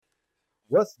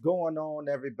What's going on,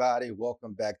 everybody?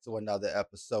 Welcome back to another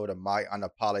episode of My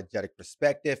Unapologetic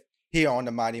Perspective here on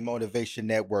the Mighty Motivation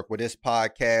Network, where this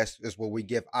podcast is where we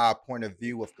give our point of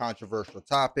view of controversial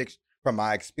topics from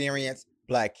our experience,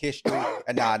 Black history,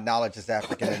 and our knowledge as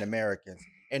African and Americans.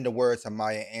 In the words of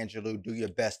Maya Angelou, do your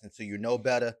best until you know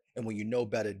better. And when you know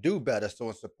better, do better. So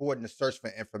it's important to search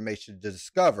for information to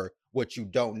discover what you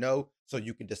don't know so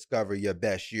you can discover your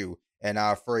best you. And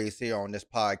our phrase here on this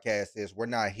podcast is we're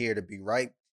not here to be right.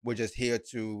 We're just here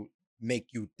to make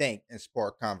you think and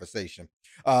spark conversation.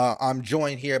 I'm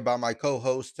joined here by my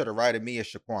co-host. To the right of me is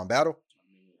Shaquan Battle.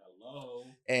 Hello.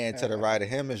 And to the right of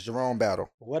him is Jerome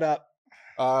Battle. What up?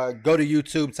 Go to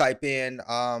YouTube, type in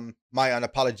My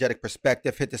Unapologetic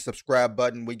Perspective, hit the subscribe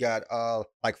button. We got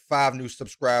like 5 new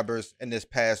subscribers in this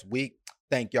past week.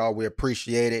 Thank y'all. We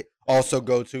appreciate it. Also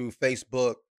go to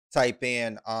Facebook, type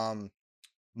in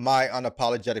My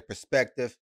Unapologetic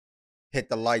Perspective, hit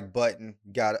the like button.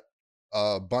 Got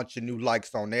a bunch of new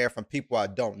likes on there from people I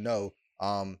don't know.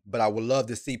 But I would love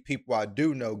to see people I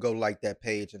do know go like that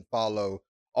page and follow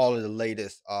all of the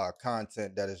latest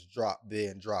content that is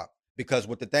being dropped. Because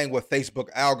with the thing with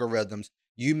Facebook algorithms,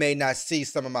 you may not see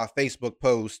some of my Facebook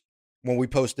posts when we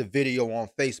post a video on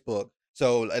Facebook.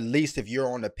 So at least if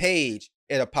you're on the page,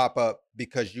 it'll pop up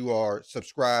because you are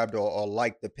subscribed or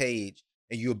like the page,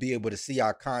 and you'll be able to see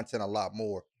our content a lot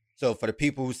more. So for the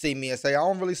people who see me and say, I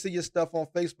don't really see your stuff on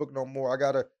Facebook no more, I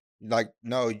gotta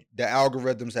no, the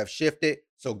algorithms have shifted.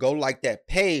 So go like that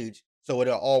page so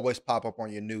it'll always pop up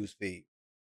on your news feed.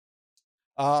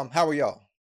 How are y'all?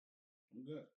 I'm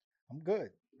good. I'm good.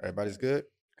 Everybody's good?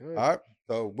 Good. All right.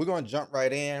 So we're gonna jump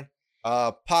right in.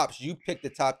 Pops, you picked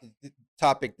the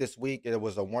topic this week. It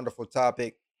was a wonderful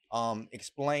topic.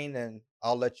 Explain, and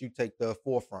I'll let you take the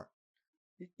forefront.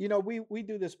 You know, we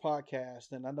do this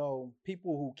podcast, and I know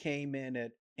people who came in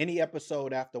at any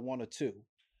episode after 1 or 2,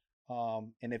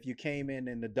 and if you came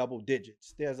in the double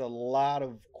digits, there's a lot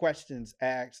of questions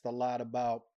asked, a lot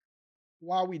about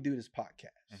why we do this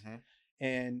podcast. Mm-hmm.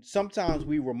 And sometimes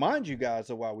we remind you guys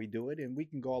of why we do it, and we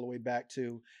can go all the way back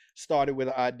to started with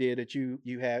an idea that you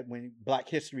had when Black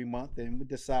History Month, and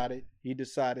he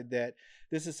decided that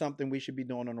this is something we should be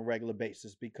doing on a regular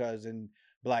basis, because in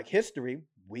Black history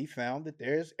we found that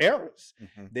there's errors,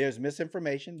 Mm-hmm. there's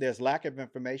misinformation, there's lack of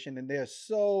information, and there's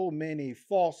so many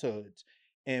falsehoods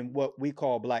in what we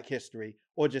call Black history,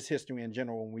 or just history in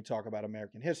general when we talk about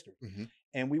American history. Mm-hmm.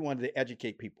 And we wanted to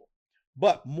educate people.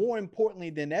 But more importantly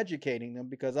than educating them,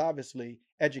 because obviously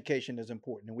education is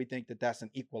important, and we think that that's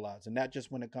an equalizer, not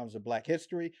just when it comes to Black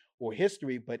history or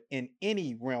history, but in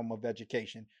any realm of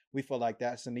education, we feel like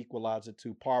that's an equalizer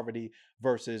to poverty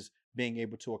versus being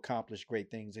able to accomplish great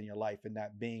things in your life and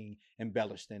not being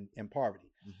embellished in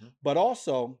poverty. Mm-hmm. But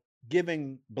also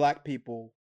giving Black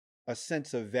people a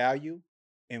sense of value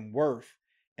and worth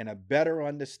and a better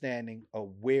understanding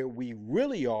of where we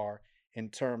really are in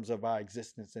terms of our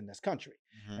existence in this country.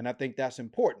 Mm-hmm. And I think that's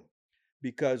important,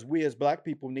 because we as Black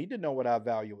people need to know what our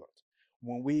value is.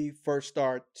 When we first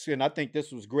start, and I think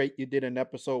this was great, you did an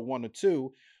episode 1 or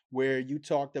 2 where you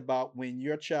talked about when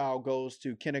your child goes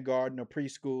to kindergarten or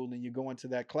preschool and you go into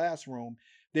that classroom,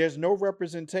 there's no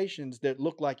representations that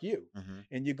look like you. Mm-hmm.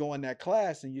 And you go in that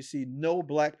class and you see no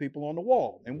Black people on the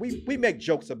wall. And we make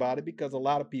jokes about it because a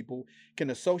lot of people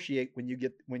can associate when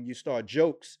you start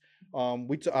jokes.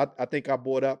 I think I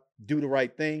brought up "Do the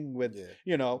Right Thing" with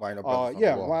Why no brothers on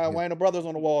the wall? why no brothers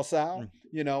on the wall style,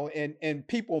 Mm. and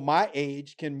people my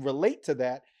age can relate to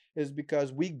that, is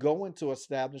because we go into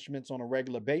establishments on a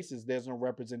regular basis. There's no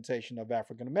representation of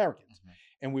African Americans, Mm-hmm.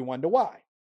 and we wonder why.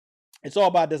 It's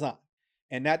all by design,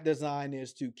 and that design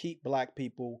is to keep Black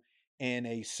people in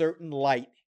a certain light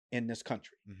in this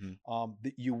country.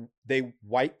 Mm-hmm.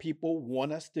 White people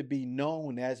want us to be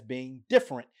known as being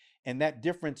different, and that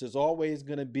difference is always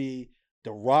going to be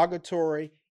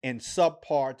derogatory and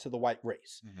subpar to the white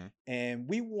race. Mm-hmm. And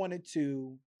we wanted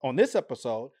to, on this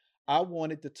episode, I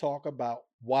wanted to talk about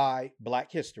why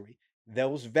Black history,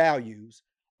 those values,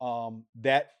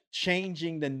 that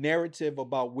changing the narrative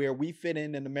about where we fit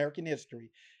in American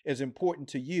history is important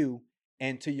to you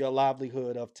and to your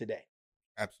livelihood of today.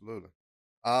 Absolutely.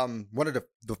 One of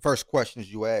the first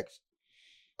questions you asked,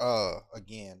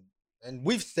 again, and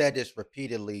we've said this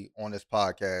repeatedly on this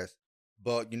podcast,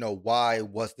 but why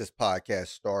was this podcast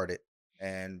started?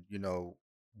 And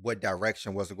what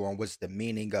direction was it going? What's the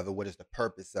meaning of it? What is the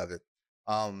purpose of it?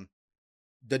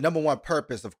 The number one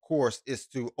purpose, of course, is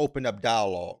to open up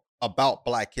dialogue about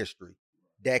Black history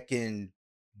that can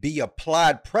be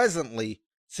applied presently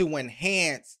to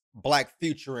enhance Black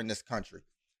future in this country.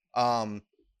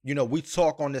 We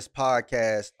talk on this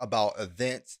podcast about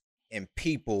events and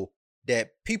people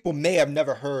that people may have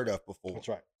never heard of before. That's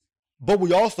right. But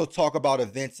we also talk about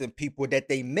events and people that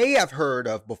they may have heard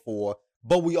of before,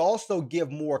 but we also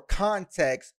give more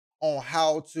context on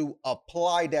how to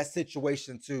apply that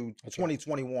situation to That's right.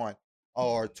 2021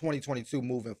 or 2022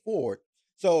 moving forward.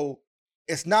 So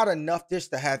it's not enough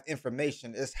just to have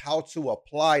information, it's how to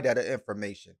apply that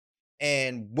information.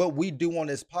 And what we do on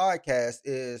this podcast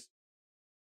is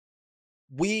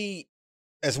we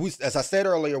as I said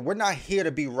earlier, we're not here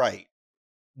to be right.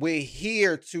 We're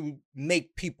here to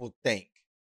make people think.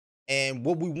 And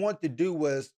what we want to do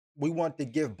was we want to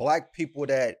give black people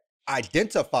that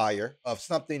identifier of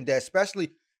something that,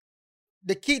 especially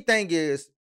the key thing is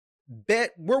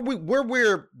that where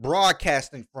we're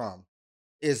broadcasting from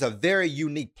is a very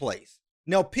unique place.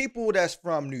 Now, people that's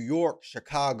from New York,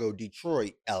 Chicago,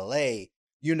 Detroit, LA,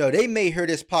 they may hear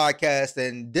this podcast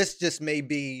and this just may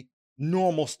be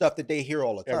normal stuff that they hear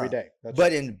all the time. Every day. That's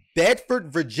But right. in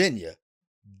Bedford, Virginia,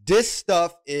 this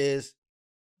is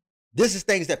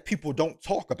things that people don't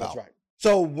talk about. That's right.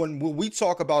 So when we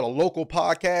talk about a local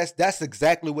podcast, that's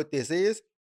exactly what this is.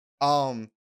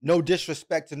 No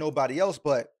disrespect to nobody else,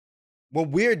 but what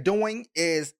we're doing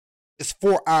is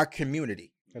for our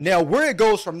community. That's Now, where it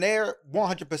goes from there,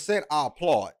 100%, I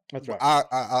applaud. That's right.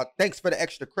 I thanks for the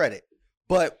extra credit.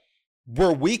 But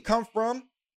where we come from,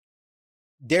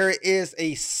 there is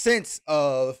a sense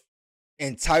of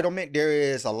entitlement. There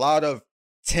is a lot of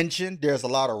tension. There's a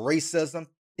lot of racism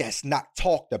that's not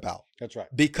talked about That's right.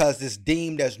 because it's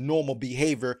deemed as normal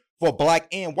behavior for black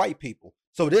and white people.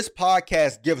 So this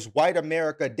podcast gives white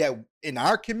America that in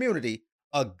our community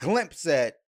a glimpse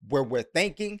at where we're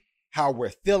thinking, how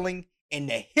we're feeling, and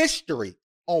the history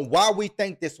on why we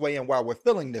think this way and why we're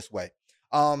feeling this way.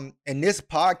 And this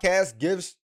podcast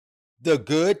gives the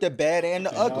good, the bad, and the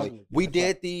And ugly. ugly. We That's did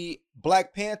right. the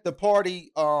Black Panther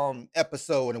Party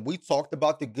episode, and we talked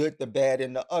about the good, the bad,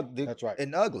 and the ugly. That's right.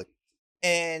 And ugly.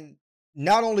 And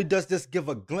not only does this give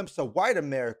a glimpse of white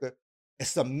America,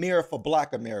 it's a mirror for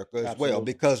black America as well. Absolutely.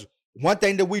 Because one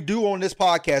thing that we do on this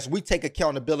podcast, we take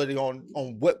accountability on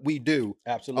what we do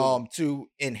Absolutely. to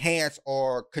enhance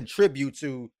or contribute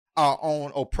to our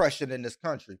own oppression in this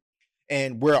country.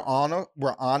 And we're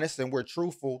honest, and we're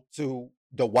truthful to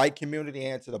the white community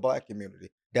and to the black community.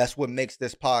 That's what makes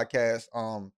this podcast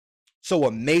so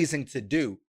amazing to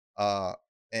do.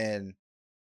 And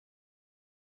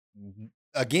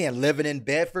again, living in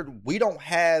Bedford, we don't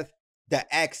have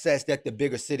the access that the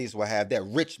bigger cities will have, that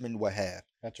Richmond will have.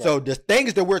 That's right. So the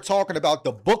things that we're talking about,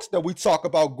 the books that we talk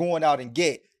about going out and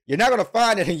get, you're not going to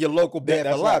find it in your local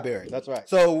Bedford That's right. library. That's right.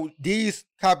 So these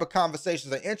type of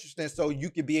conversations are interesting. So you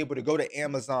can be able to go to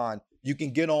Amazon, you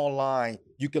can get online,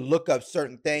 you can look up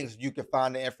certain things, you can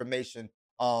find the information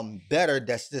better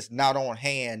that's just not on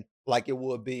hand like it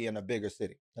would be in a bigger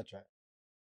city. That's right.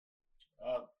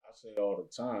 I say it all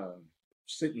the time.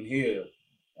 Sitting here,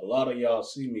 a lot of y'all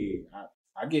see me.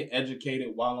 I get educated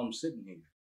while I'm sitting here.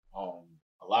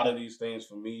 A lot of these things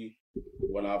for me,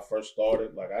 when I first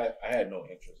started, like I had no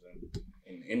interest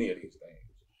in any of these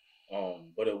things.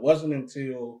 But it wasn't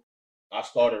until I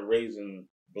started raising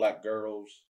black girls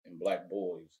and black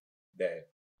boys that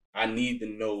I need to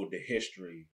know the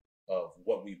history of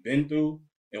what we've been through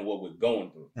and what we're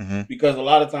going through. Mm-hmm. Because a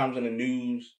lot of times in the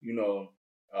news,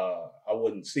 I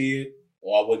wouldn't see it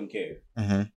or I wouldn't care.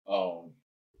 Mm-hmm.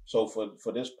 So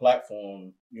for this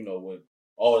platform, with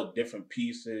all the different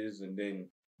pieces, and then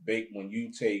when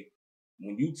you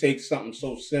take something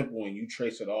so simple and you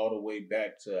trace it all the way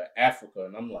back to Africa,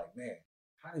 and I'm like, man,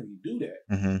 how did he do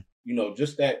that? Mm-hmm.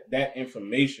 Just that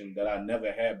information that I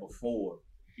never had before.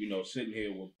 Sitting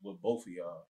here with both of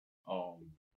y'all,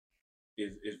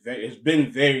 it's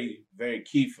been very, very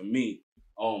key for me.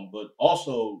 But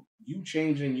also you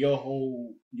changing your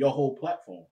whole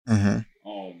platform. Mm-hmm.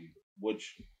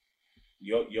 Which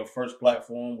your first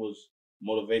platform was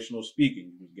motivational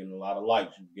speaking. You was getting a lot of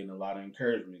likes, you was getting a lot of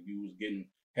encouragement. You was getting,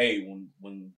 hey,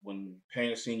 when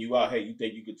parents seen you out, hey, you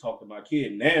think you could talk to my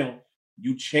kid? Now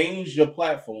you changed your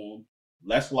platform,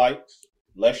 less likes,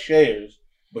 less shares,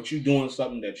 but you doing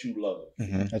something that you love.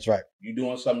 Mm-hmm. That's right. You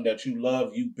doing something that you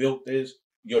love. You built this.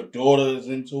 Your daughter is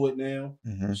into it now.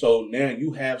 Mm-hmm. So now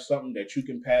you have something that you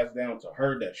can pass down to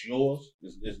her that's yours.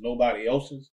 It's nobody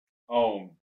else's.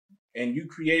 And you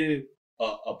created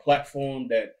a platform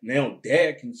that now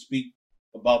dad can speak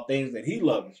about things that he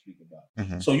loves to speak about.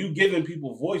 Mm-hmm. So you giving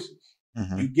people voices.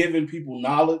 Mm-hmm. You giving people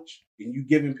knowledge, and you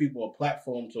giving people a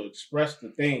platform to express the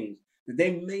things that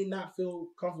they may not feel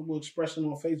comfortable expressing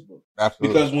on Facebook.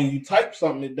 Absolutely. Because when you type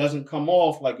something, it doesn't come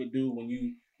off like it do when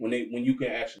you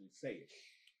can actually say it.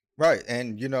 Right.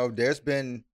 And there's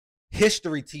been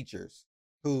history teachers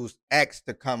who's asked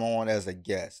to come on as a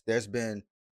guest. There's been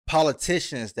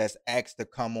politicians that's asked to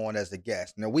come on as a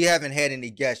guest. Now we haven't had any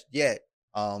guests yet,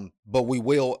 but we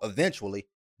will eventually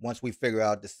once we figure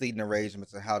out the seating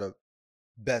arrangements and how to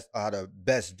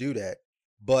best do that.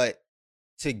 But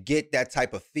to get that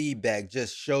type of feedback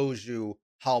just shows you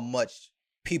how much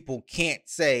people can't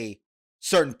say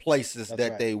certain places That's that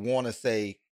right. they want to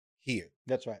say here.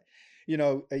 That's right.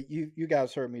 You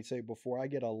guys heard me say before, I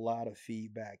get a lot of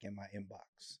feedback in my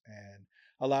inbox. And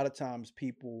a lot of times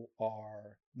people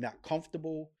are not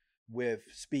comfortable with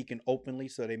speaking openly,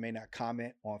 so they may not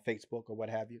comment on Facebook or what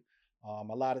have you.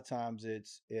 A lot of times it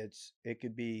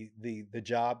could be the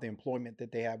job, the employment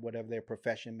that they have, whatever their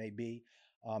profession may be.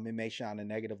 It may shine a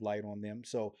negative light on them.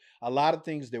 So a lot of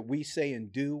things that we say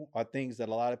and do are things that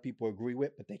a lot of people agree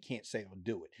with, but they can't say or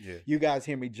do it. Yeah. You guys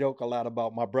hear me joke a lot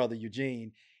about my brother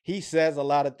Eugene. He says a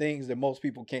lot of things that most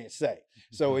people can't say.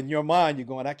 So in your mind, you're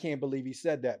going, I can't believe he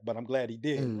said that, but I'm glad he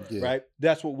did. Yeah. Right?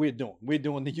 That's what we're doing. We're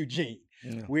doing the Eugene.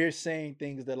 Yeah. We're saying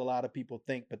things that a lot of people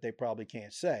think, but they probably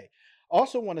can't say.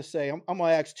 Also want to say, I'm going to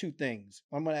ask two things.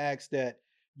 I'm going to ask that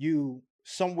you,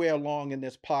 somewhere along in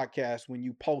this podcast, when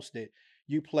you post it,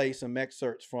 you play some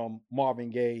excerpts from Marvin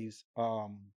Gaye's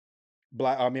from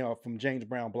James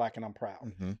Brown, Black and I'm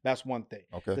Proud. Mhm. That's one thing.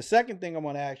 Okay. The second thing I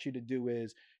want to ask you to do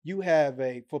is you have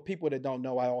for people that don't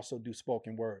know, I also do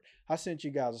spoken word. I sent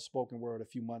you guys a spoken word a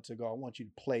few months ago. I want you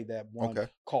to play that one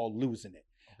Okay. called Losing It.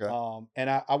 Okay. And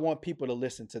I want people to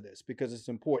listen to this because it's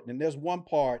important. And there's one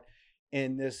part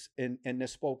in this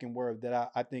spoken word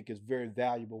that I think is very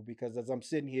valuable, because as I'm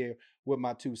sitting here with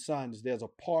my two sons, there's a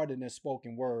part in this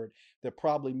spoken word that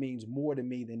probably means more to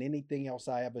me than anything else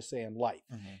I ever say in life.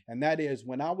 Mhm. And that is,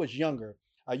 when I was younger,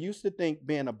 I used to think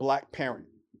being a black parent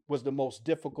was the most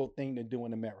difficult thing to do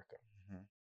in America. Mhm.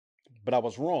 But I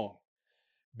was wrong.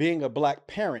 Being a black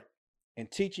parent and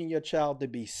teaching your child to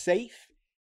be safe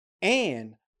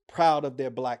and proud of their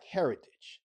black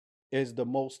heritage is the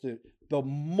most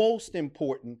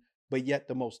important, but yet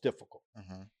the most difficult.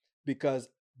 Mhm. Because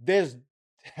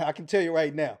I can tell you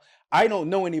right now, I don't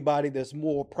know anybody that's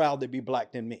more proud to be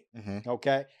black than me. Mhm.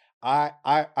 Okay. I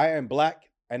am black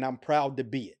and I'm proud to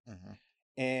be it.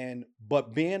 Mhm.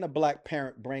 But being a black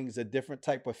parent brings a different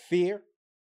type of fear,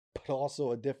 but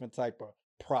also a different type of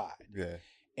pride. Yeah.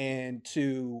 And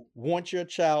to want your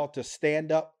child to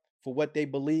stand up for what they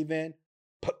believe in,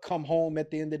 but come home at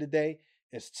the end of the day,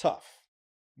 is tough.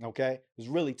 Okay? It's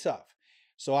really tough.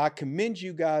 So I commend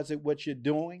you guys at what you're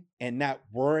doing and not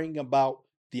worrying about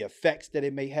the effects that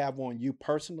it may have on you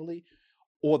personally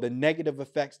or the negative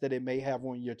effects that it may have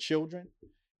on your children.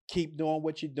 Keep doing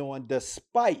what you're doing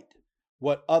despite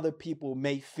what other people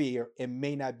may fear and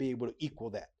may not be able to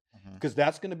equal that. Mhm. Because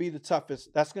that's going to be the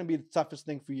toughest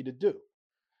thing for you to do.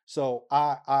 So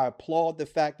I applaud the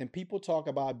fact, and people talk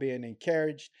about being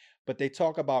encouraged, but they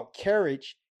talk about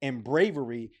courage and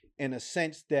bravery in a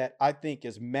sense that I think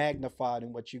is magnified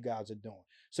in what you guys are doing.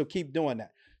 So keep doing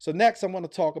that. So next, I'm going to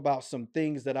talk about some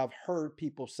things that I've heard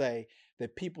people say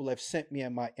that people have sent me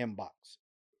in my inbox.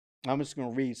 I'm just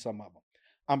going to read some of them.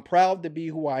 I'm proud to be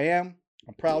who I am.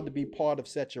 I'm proud to be part of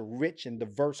such a rich and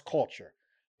diverse culture.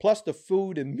 Plus, the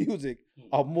food and music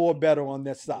are more better on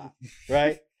this side,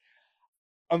 right?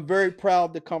 I'm very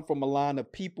proud to come from a line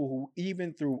of people who,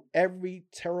 even through every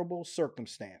terrible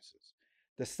circumstances,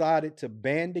 decided to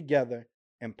band together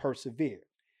and persevere.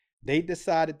 They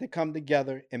decided to come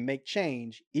together and make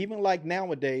change, even like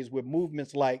nowadays with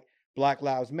movements like Black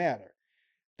Lives Matter.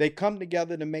 They come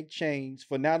together to make change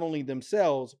for not only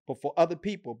themselves, but for other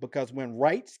people, because when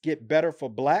rights get better for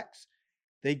blacks,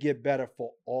 they get better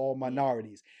for all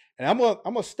minorities. And I'm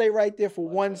gonna stay right there for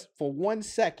 1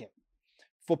 second.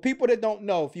 For people that don't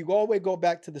know, if you always go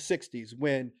back to the 60s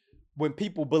when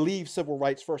people believed civil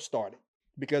rights first started,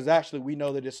 because actually we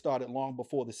know that it started long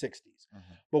before the 60s. Mhm.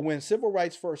 But when civil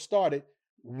rights first started,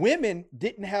 women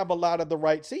didn't have a lot of the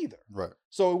rights either. Right.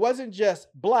 So it wasn't just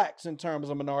blacks in terms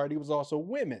of minority, it was also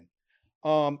women.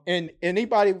 And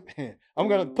anybody, I'm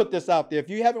going to put this out there. If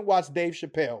you haven't watched Dave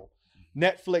Chappelle,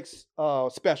 Netflix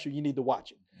special, you need to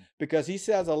watch it, because he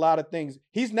says a lot of things.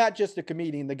 He's not just a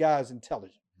comedian, the guy is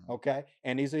intelligent, okay?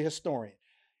 And he's a historian.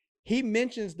 He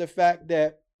mentions the fact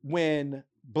that when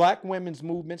Black women's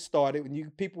movement started,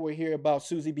 when people would hear about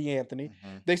Susie B. Anthony,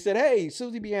 Mhm. they said, hey,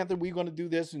 Susie B. Anthony, we're going to do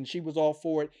this. And she was all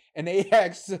for it. And they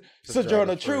asked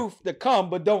Sojourner Truth to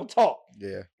come, but don't talk,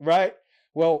 Yeah. right?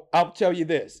 Well, I'll tell you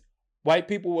this. White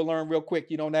people will learn real quick.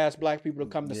 You don't ask black people to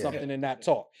come to Yeah. something and not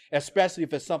talk, especially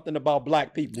if it's something about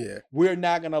black people. Yeah. We're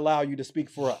not going to allow you to speak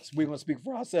for us. We're going to speak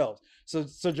for ourselves. So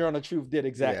Sojourner Truth did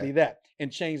exactly that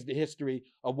and changed the history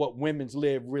of what women's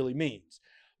live really means.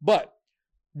 But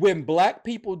when black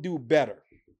people do better,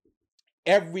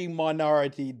 every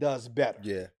minority does better.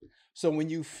 Yeah. So when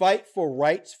you fight for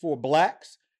rights for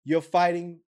blacks, you're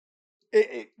fighting.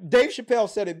 Dave Chappelle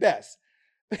said it best.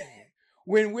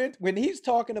 when he's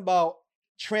talking about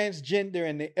transgender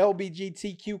and the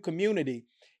LGBTQ community,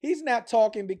 he's not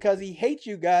talking because he hates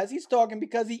you guys. He's talking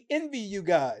because he envies you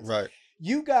guys. Right.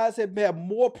 You guys have had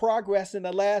more progress in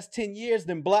the last 10 years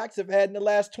than blacks have had in the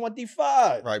last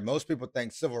 25. Right. Most people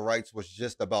think civil rights was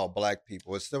just about black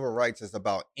people. Civil rights is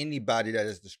about anybody that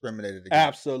is discriminated against.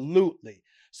 Absolutely.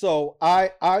 So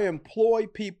I employ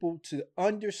people to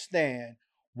understand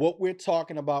what we're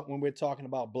talking about when we're talking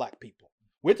about black people.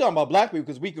 We're talking about black people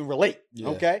because we can relate,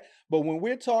 okay? But when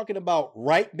we're talking about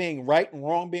right being right and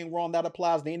wrong being wrong, that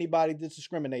applies to anybody that's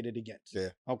discriminated against,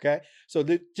 okay? So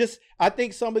I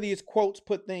think some of these quotes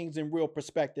put things in real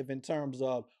perspective in terms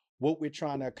of what we're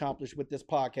trying to accomplish with this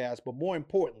podcast, but more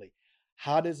importantly,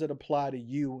 how does it apply to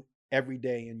you every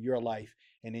day in your life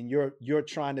and in you're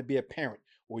trying to be a parent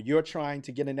or you're trying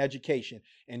to get an education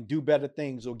and do better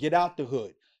things or get out the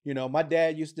hood. You know, my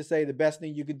dad used to say the best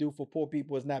thing you can do for poor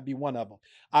people is not be one of them.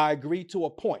 I agree to a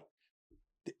point.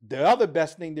 The other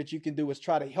best thing that you can do is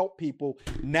try to help people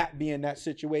not be in that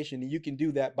situation. And you can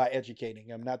do that by educating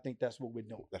them. And I think that's what we're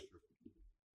doing. That's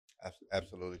true.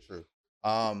 Absolutely true.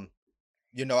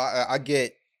 You know, I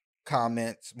get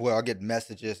comments, I get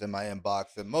messages in my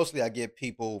inbox, and mostly I get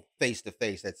people face to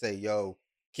face that say, yo,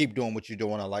 keep doing what you're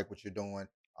doing. I like what you're doing.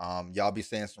 Y'all be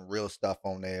saying some real stuff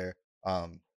on there.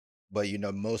 But you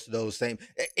know, most of those same,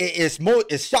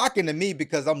 it's shocking to me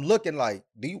because I'm looking like,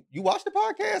 do you watch the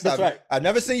podcast? That's right. I've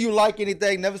never seen you like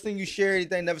anything, never seen you share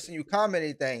anything, never seen you comment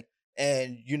anything.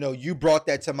 And you know, you brought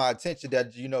that to my attention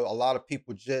that, you know, a lot of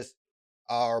people just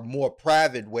are more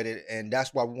private with it. And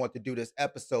that's why we want to do this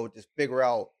episode, to figure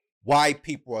out why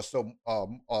people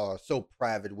are so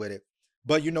private with it.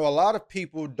 But you know, a lot of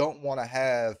people don't want to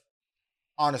have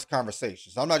honest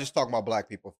conversations. I'm not just talking about black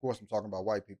people. Of course, I'm talking about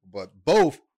white people, but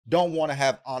both don't want to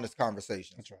have honest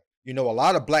conversations. That's right. You know, a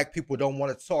lot of black people don't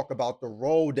want to talk about the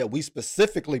role that we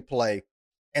specifically play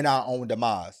in our own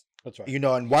demise. That's right. You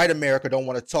know, and white America don't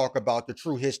want to talk about the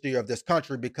true history of this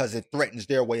country because it threatens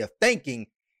their way of thinking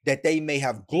that they may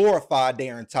have glorified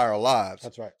their entire lives.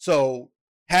 That's right. So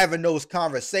having those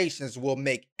conversations will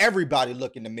make everybody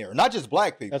look in the mirror, not just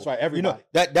black people. That's right. Everybody.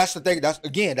 You know, that's the thing.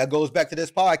 That goes back to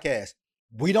this podcast.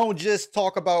 We don't just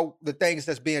talk about the things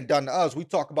that's being done to us. We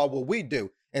talk about what we do.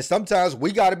 And sometimes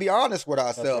we got to be honest with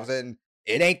ourselves, right. And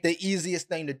it ain't the easiest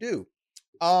thing to do.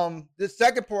 The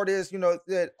second part is, you know,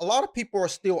 that a lot of people are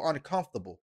still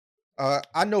uncomfortable.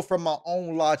 I know from my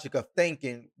own logic of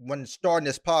thinking when starting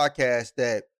this podcast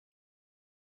that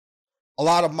a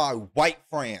lot of my white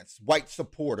friends, white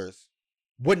supporters,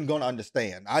 wasn't going to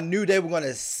understand. I knew they were going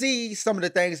to see some of the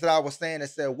things that I was saying and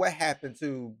say, what happened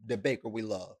to the baker we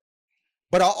love?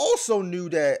 But I also knew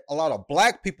that a lot of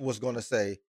black people was going to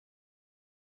say,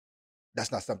 that's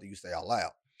not something you say out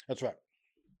loud. That's right.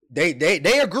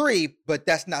 They agree, but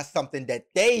that's not something that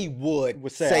they would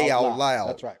say out loud.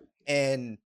 That's right.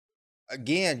 And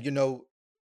again, you know,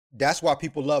 that's why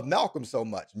people love Malcolm so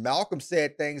much. Malcolm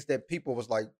said things that people was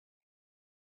like,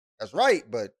 that's right,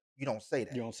 but you don't say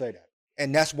that. You don't say that.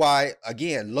 And that's why,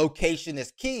 again, location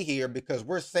is key here, because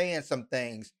we're saying some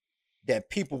things that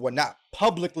people will not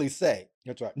publicly say.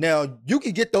 That's right. Now, you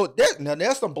can get those.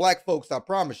 There's some black folks, I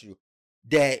promise you,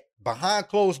 that behind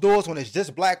closed doors, when it's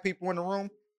just black people in the room,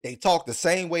 they talk the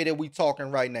same way that we talking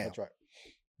right now. That's right.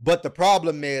 But the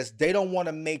problem is they don't want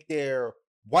to make their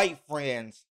white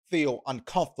friends feel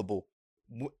uncomfortable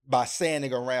by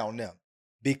standing around them,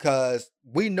 because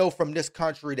we know from this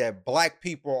country that black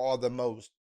people are the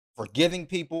most forgiving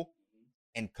people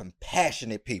and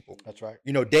compassionate people. That's right.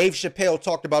 You know, Dave Chappelle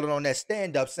talked about it on that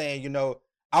stand-up, saying, you know,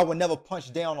 I would never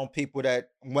punch down on people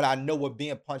that when I know what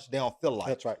being punched down feel like.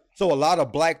 That's right. So a lot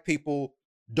of black people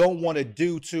don't want to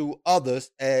do to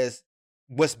others as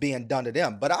what's being done to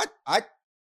them. But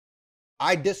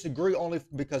I disagree only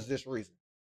because of this reason.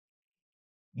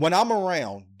 When I'm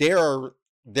around,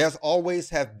 there's always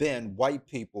have been white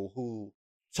people who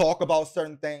talk about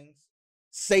certain things,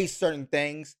 say certain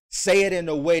things, say it in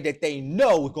a way that they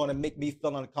know is going to make me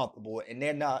feel uncomfortable, and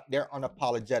they're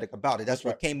unapologetic about it. That's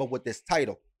what came up with this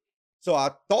title. So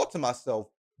I thought to myself,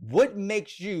 what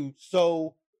makes you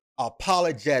so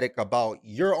apologetic about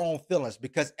your own feelings?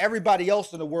 Because everybody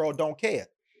else in the world don't care.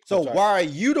 So why are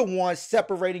you the one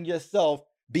separating yourself,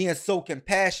 being so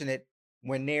compassionate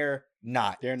when they're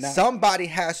not? They're not. Somebody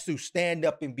has to stand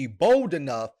up and be bold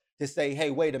enough to say,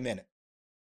 hey, wait a minute.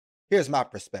 Here's my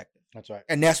perspective. That's right.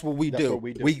 And that's what we That's do. what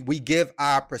we do. We give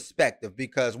our perspective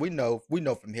because we know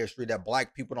from history that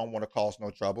black people don't want to cause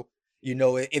no trouble. You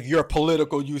know, if you're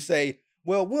political, you say,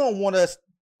 well, we don't want us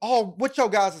all what your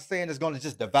guys are saying is going to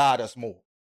just divide us more.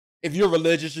 If you're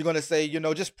religious, you're going to say,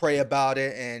 just pray about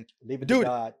it and Leave it to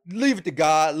God. Leave it to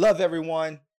God, love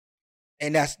everyone,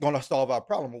 and that's going to solve our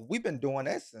problem. Well, we've been doing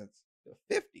that since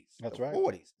the 50s, That's the right.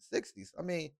 40s, 60s. I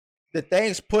mean, the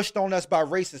things pushed on us by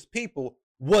racist people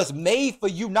was made for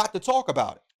you not to talk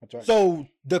about it. That's right. So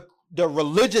the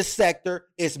religious sector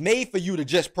is made for you to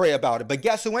just pray about it. But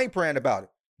guess who ain't praying about it?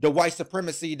 The white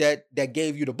supremacy that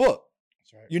gave you the book.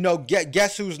 That's right.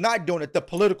 Guess who's not doing it? The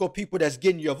political people that's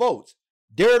getting your votes.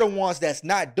 They're the ones that's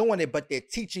not doing it, but they're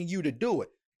teaching you to do it.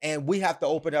 And we have to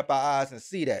open up our eyes and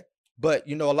see that. But,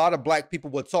 a lot of black people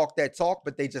will talk that talk,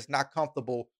 but they just not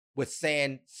comfortable with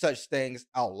saying such things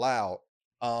out loud.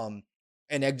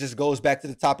 And that just goes back to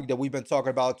the topic that we've been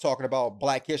talking about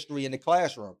black history in the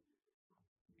classroom.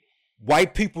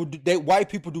 White people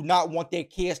do not want their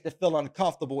kids to feel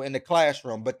uncomfortable in the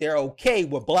classroom, but they're okay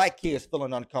with black kids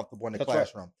feeling uncomfortable in the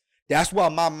classroom. Right. That's why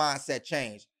my mindset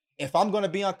changed. If I'm going to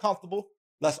be uncomfortable,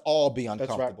 let's all be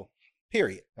uncomfortable. That's right.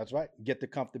 Period. That's right. Get the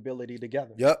comfortability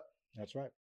together. Yep. That's right.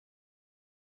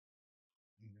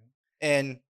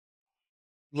 And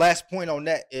last point on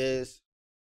that is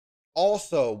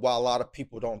also why a lot of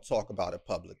people don't talk about it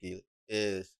publicly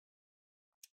is,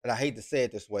 and I hate to say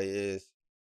it this way, is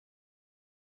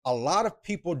a lot of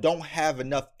people don't have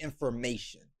enough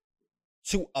information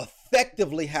to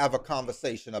effectively have a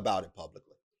conversation about it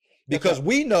publicly. Because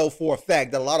we know for a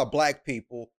fact that a lot of black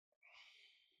people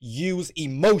use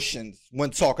emotions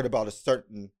when talking about a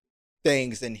certain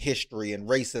things in history and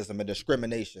racism and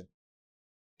discrimination.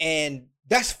 And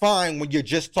that's fine when you're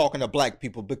just talking to black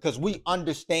people because we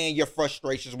understand your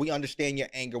frustrations, we understand your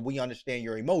anger, we understand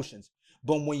your emotions.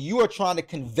 But when you are trying to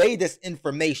convey this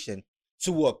information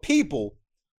to a people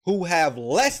who have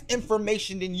less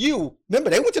information than you,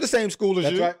 remember, they went to the same school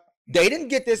as you. Right. They didn't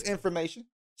get this information.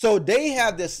 So they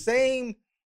have the same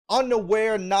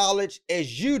unaware knowledge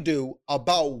as you do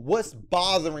about what's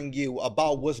bothering you,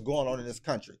 about what's going on in this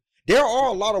country. There are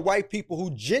a lot of white people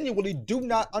who genuinely do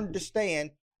not understand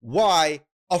why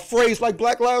a phrase like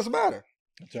Black Lives Matter.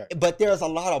 That's right. But there's a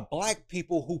lot of black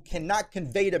people who cannot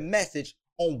convey the message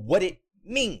on what it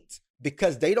means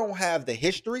because they don't have the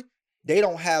history, they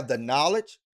don't have the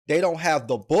knowledge, they don't have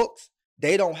the books,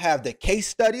 they don't have the case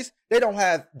studies, they don't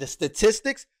have the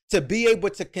statistics to be able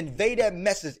to convey that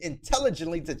message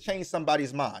intelligently to change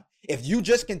somebody's mind. If you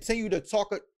just continue to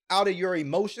talk out of your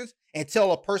emotions and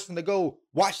tell a person to go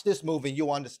watch this movie and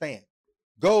you'll understand.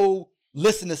 Go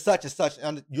listen to such and such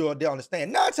and you'll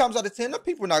understand. 9 times out of 10, the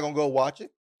people are not going to go watch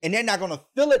it. And they're not going to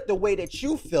feel it the way that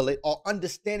you feel it or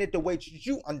understand it the way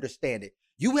you understand it.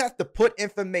 You have to put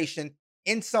information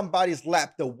in somebody's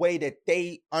lap the way that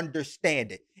they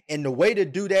understand it. And the way to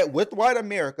do that with white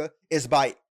America is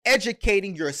by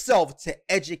educating yourself to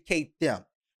educate them.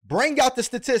 Bring out the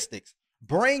statistics.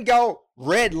 Bring out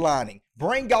redlining.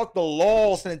 Bring out the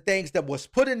laws and things that was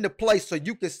put into place so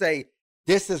you can say,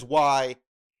 this is why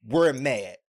we're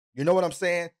mad. You know what I'm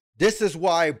saying? This is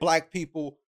why black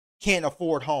people can't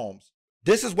afford homes.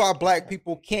 This is why black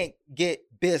people can't get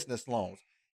business loans.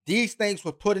 These things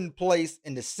were put in place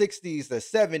in the 60s, the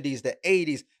 70s, the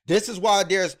 80s. This is why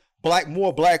there's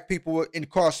more black people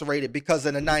incarcerated because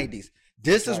in the 90s.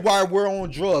 This is why we're on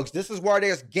drugs. This is why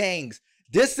there's gangs.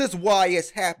 This is why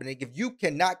it's happening. If you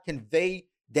cannot convey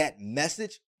that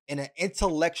message in an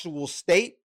intellectual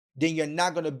state, then you're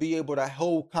not going to be able to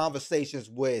hold conversations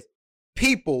with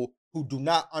people who do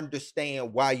not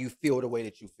understand why you feel the way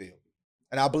that you feel.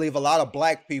 And I believe a lot of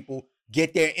black people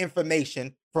get their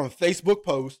information from Facebook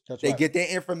posts. They get their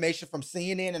information from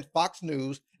CNN and Fox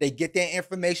News. They get their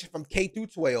information from K through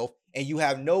 12. And you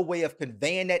have no way of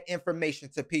conveying that information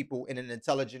to people in an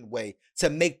intelligent way to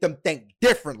make them think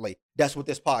differently. That's what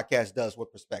this podcast does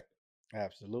with perspective.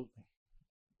 Absolutely.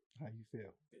 How you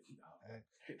feel?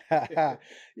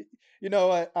 You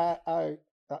know,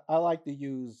 I like to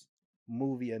use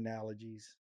movie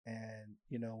analogies and,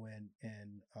 you know,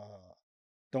 and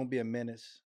Don't Be a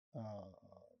Menace.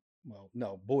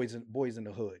 Boys in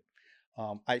the Hood.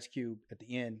 Ice Cube at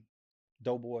the end,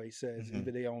 Doughboy says,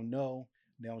 either they don't know,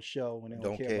 they don't show, and they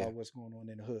don't care about what's going on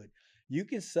in the hood. You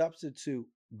can substitute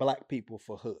black people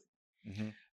for hood.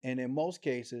 And in most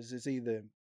cases, it's either,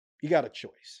 you got a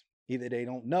choice. Either they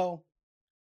don't know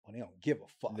or they don't give a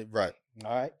fuck. Right.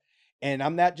 All right. And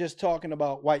I'm not just talking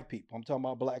about white people. I'm talking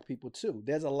about black people too.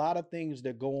 There's a lot of things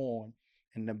that go on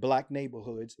in the black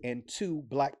neighborhoods and to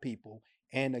black people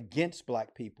and against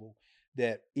black people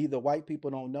that either white people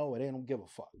don't know or they don't give a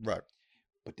fuck. Right.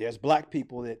 But there's black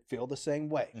people that feel the same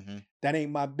way. Mm-hmm. That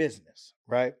ain't my business,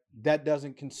 right? That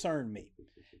doesn't concern me.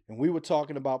 And we were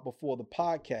talking about before the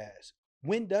podcast,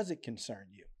 when does it concern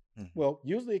you? Mhm. Well,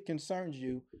 usually it concerns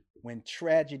you when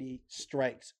tragedy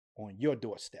strikes on your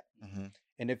doorstep. Mm-hmm.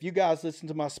 And if you guys listen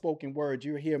to my spoken words,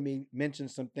 you'll hear me mention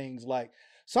some things like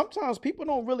sometimes people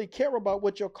don't really care about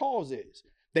what your cause is.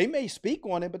 They may speak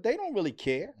on it, but they don't really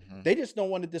care. Mhm. They just don't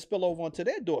want it to spill over onto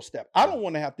their doorstep. I don't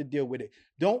want to have to deal with it.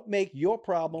 Don't make your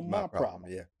problem my problem,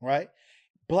 Yeah. right?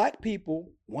 Black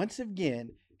people, once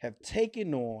again, have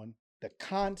taken on the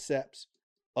concepts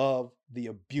of the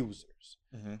abusers.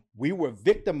 Mm-hmm. We were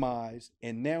victimized,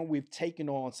 and now we've taken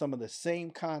on some of the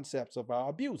same concepts of our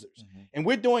abusers. Mm-hmm. And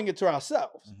we're doing it to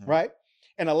ourselves, Mhm. right?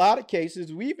 In a lot of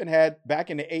cases, we even had back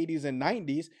in the 80s and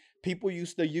 90s, people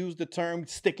used to use the term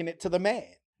sticking it to the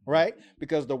man, right?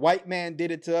 Because the white man did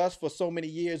it to us for so many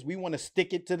years, we want to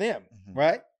stick it to them, Mhm.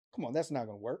 right? Come on, that's not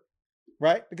going to work,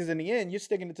 right? Because in the end, you're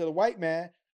sticking it to the white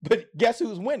man, but guess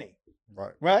who's winning,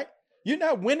 Right. right? You're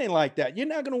not winning like that. You're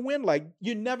not going to win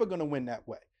you're never going to win that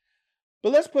way.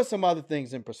 But let's put some other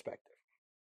things in perspective.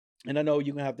 And I know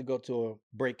you're going to have to go to a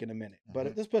break in a minute, but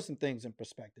Mhm. let's put some things in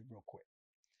perspective real quick.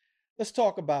 Let's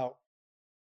talk about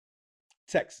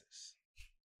Texas.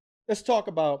 Let's talk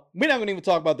about, we're not going to even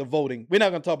talk about the voting. We're not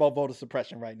going to talk about voter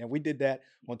suppression right now. We did that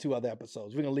on 2 other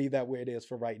episodes. We're going to leave that where it is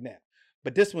for right now.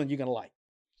 But this one you're going to like.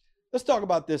 Let's talk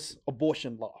about this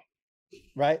abortion law,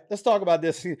 right? Let's talk about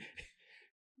this.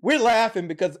 We're laughing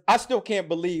because I still can't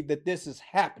believe that this is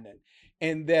happening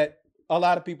and that a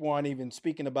lot of people aren't even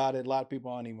speaking about it. A lot of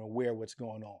people aren't even aware of what's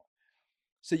going on.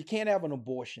 So you can't have an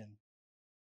abortion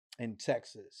in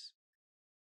Texas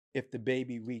if the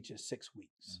baby reaches 6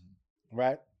 weeks,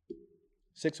 right?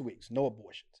 6 weeks, no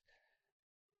abortions.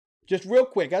 Just real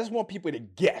quick, I just want people to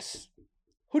guess.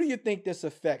 Who do you think this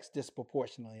affects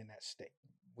disproportionately in that state?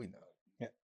 We know.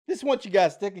 Just want you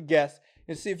guys to take a guess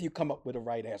and see if you come up with the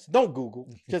right answer. Don't Google,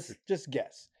 just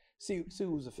guess. See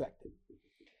who's affected.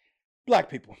 Black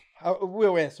people.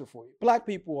 We'll answer for you. Black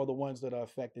people are the ones that are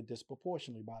affected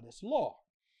disproportionately by this law.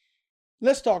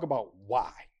 Let's talk about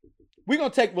why. We're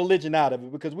going to take religion out of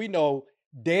it because we know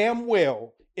damn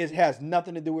well it has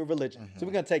nothing to do with religion. So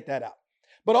we're going to take that out.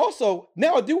 But also,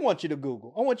 now I do want you to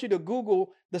Google. I want you to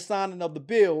Google the signing of the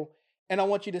bill, and I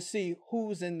want you to see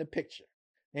who's in the picture.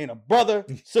 Ain't a brother,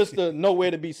 sister, nowhere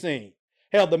to be seen.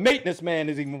 Hell, the maintenance man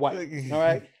is even white. All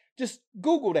right? Just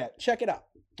Google that. Check it out.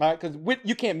 All right? Because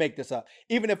you can't make this up.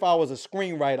 Even if I was a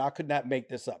screenwriter, I could not make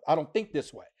this up. I don't think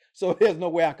this way. So there's no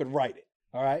way I could write it.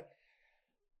 All right?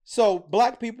 So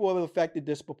black people are affected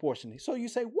disproportionately. So you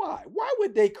say, why? Why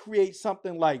would they create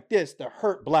something like this to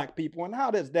hurt black people? And how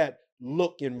does that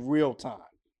look in real time?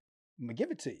 I'm going to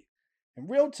give it to you. In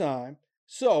real time,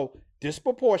 so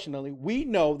disproportionately, we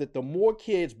know that the more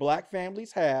kids black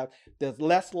families have, the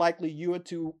less likely you are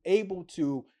able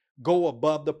to go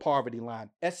above the poverty line,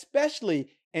 especially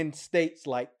in states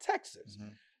like Texas.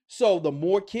 Mhm. So the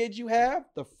more kids you have,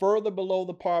 the further below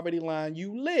the poverty line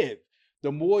you live,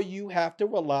 the more you have to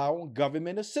rely on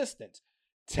government assistance.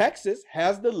 Texas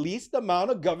has the least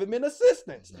amount of government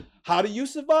assistance. How do you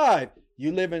survive?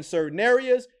 You live in certain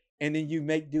areas and then you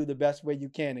make do the best way you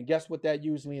can. And guess what that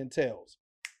usually entails?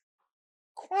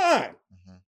 Crime.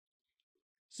 Mhm.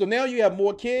 So now you have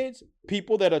more kids.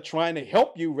 People that are trying to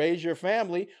help you raise your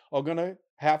family are going to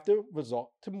have to resort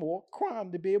to more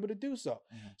crime to be able to do so.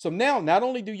 Mhm. So now not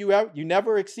only do you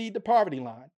never exceed the poverty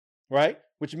line, right?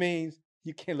 Which means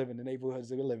you can't live in the neighborhoods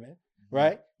that we live in,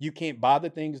 right? You can't buy the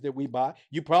things that we buy.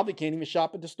 You probably can't even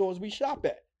shop at the stores we shop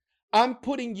at. I'm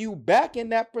putting you back in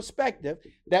that perspective,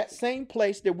 that same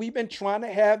place that we've been trying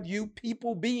to have you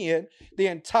people be in the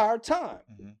entire time,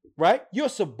 Mhm. right? You're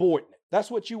subordinate. That's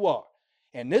what you are.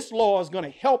 And this law is going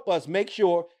to help us make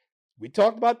sure, we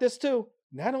talked about this too,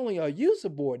 not only are you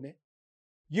subordinate,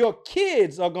 your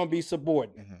kids are going to be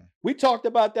subordinate. Mhm. We talked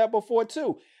about that before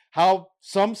too. How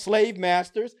some slave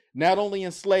masters not only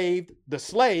enslaved the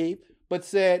slave, but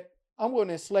said, I'm going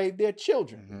to enslave their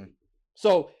children. Mhm.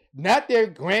 So not their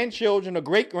grandchildren or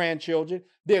great-grandchildren,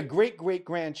 their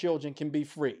great-great-grandchildren can be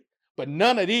free. But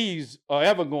none of these are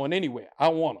ever going anywhere. I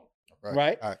want them.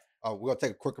 Right? All right. We're going to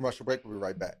take a quick commercial break. We'll be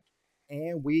right back.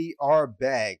 And we are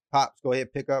back. Pops, go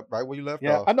ahead, pick up right where you left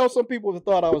Yeah, off. I know some people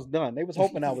thought I was done. They was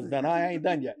hoping I was done. I ain't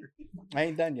done yet. I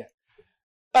ain't done yet.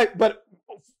 Hey, but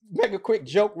make a quick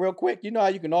joke real quick. You know how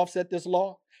you can offset this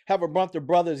law? Have a bunch of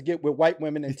brothers get with white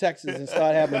women in Texas and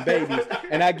start having babies.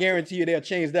 And I guarantee you they'll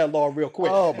change that law real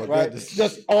quick. Oh, my right? goodness.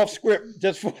 Just off script,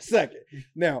 just for a second.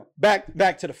 Now, back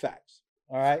to the facts.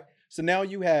 All right. So now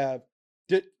you have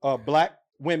black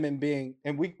women being,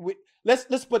 and we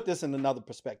let's put this in another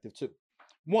perspective too.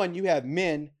 One, you have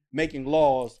men making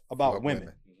laws about For women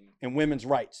women. and women's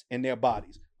rights in their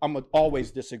bodies. I'm gonna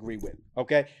always disagree with.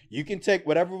 Okay, you can take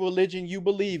whatever religion you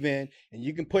believe in and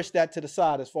you can push that to the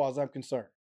side as far as I'm concerned.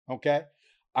 Okay,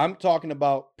 I'm talking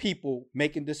about people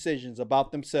making decisions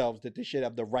about themselves that they should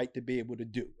have the right to be able to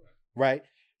do. Right,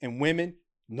 and women,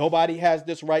 nobody has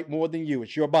this right more than you.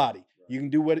 It's your body. You can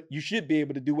do what you should be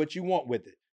able to do what you want with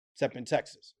it, except in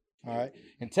Texas. All right,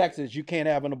 in Texas, you can't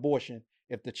have an abortion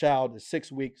if the child is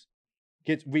 6 weeks,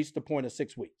 gets reached the point of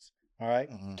 6 weeks. All right,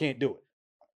 can't do it.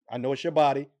 I know it's your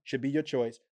body, should be your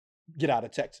choice. Get out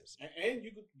of Texas. And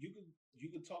you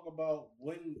could talk about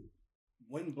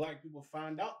when black people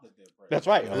find out that they're pregnant. That's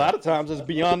right. A lot of times it's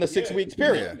beyond the 6 weeks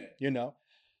period. Yeah. You know,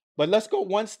 but let's go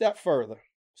one step further.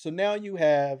 So now you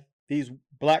have these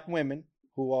black women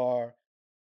who are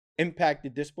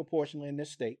impacted disproportionately in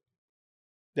this state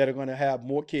that are going to have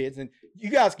more kids. And you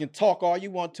guys can talk all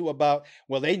you want to about,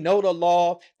 well, they know the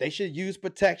law, they should use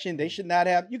protection, they should not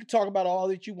have. You can talk about all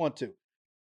that you want to.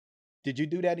 Did you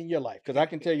do that in your life? Because I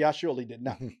can tell you I surely did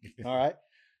not. All right.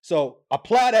 So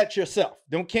apply that yourself.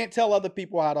 Can't tell other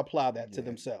people how to apply that to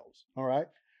themselves. All right.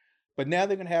 But now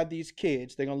they're going to have these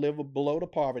kids. They're going to live below the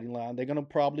poverty line. They're going to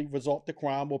probably resort to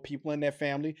crime, or people in their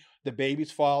family, the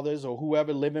baby's fathers or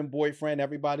whoever, living boyfriend,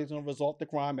 everybody's going to resort to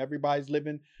crime. Everybody's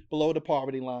living below the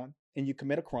poverty line, and you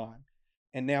commit a crime,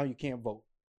 and now you can't vote.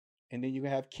 And then you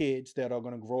have kids that are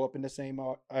going to grow up in the same.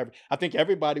 I think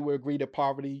everybody will agree that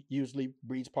poverty usually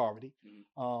breeds poverty.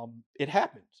 It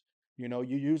happens. You know,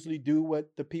 you usually do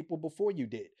what the people before you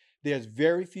did. There's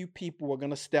very few people who are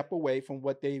going to step away from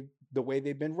the way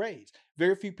they've been raised.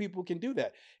 Very few people can do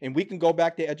that. And we can go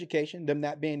back to education, them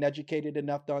not being educated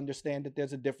enough to understand that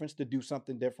there's a difference, to do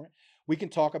something different. We can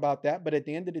talk about that. But at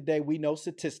the end of the day, we know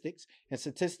statistics, and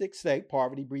statistics say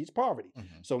poverty breeds poverty.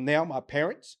 So now my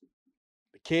parents,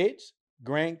 the kids,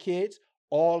 grandkids,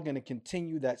 all going to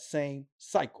continue that same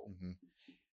cycle.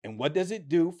 And what does it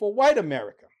do for white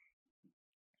America?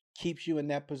 Keeps you in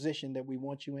that position that we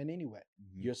want you in anyway.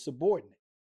 You're subordinate.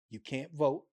 You can't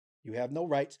vote. You have no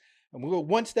rights. And we'll go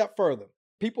one step further.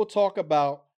 People talk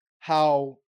about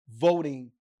how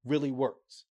voting really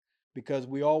works, because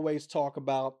we always talk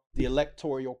about the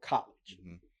electoral college.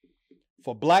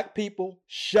 For black people,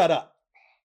 shut up.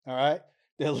 All right?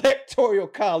 The electoral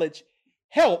college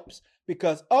helps,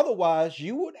 because otherwise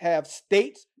you would have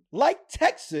states like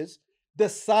Texas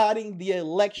deciding the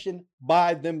election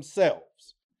by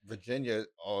themselves. Virginia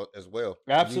as well.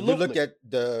 Absolutely. You look at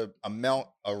the amount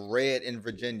of red in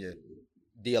Virginia,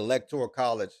 the electoral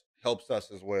college helps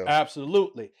us as well.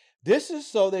 Absolutely. This is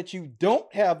so that you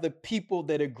don't have the people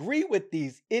that agree with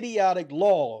these idiotic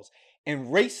laws and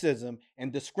racism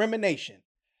and discrimination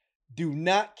do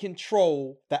not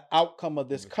control the outcome of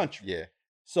this country. Yeah.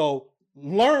 So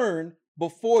learn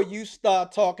before you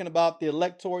start talking about the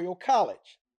electoral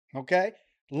college. Okay?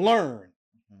 Learn.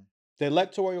 The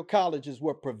electoral college is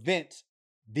what prevents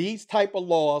these type of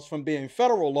laws from being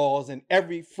federal laws in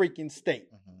every freaking state.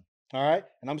 All right?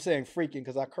 And I'm saying freaking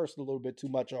because I cursed a little bit too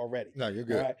much already. No, you're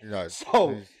good. Right? No,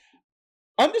 So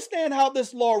understand how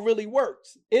this law really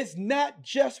works. It's not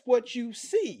just what you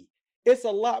see. It's a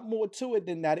lot more to it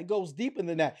than that. It goes deeper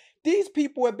than that. These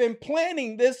people have been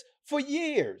planning this for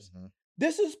years.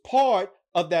 This is part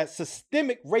of that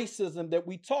systemic racism that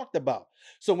we talked about.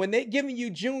 So when they're giving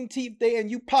you Juneteenth Day and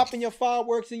you popping your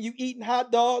fireworks and you eating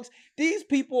hot dogs, these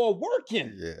people are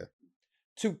working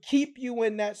to keep you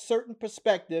in that certain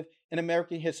perspective in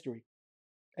American history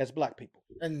as black people.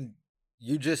 And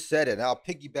you just said it. I'll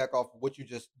piggyback off of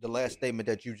the last statement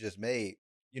that you just made.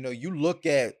 You know, you look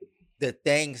at the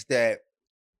things that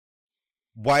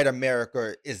white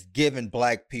America is giving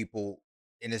black people,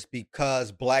 and it's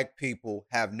because black people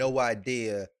have no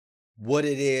idea what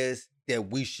it is that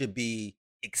we should be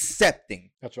accepting.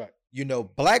 That's right. You know,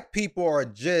 black people are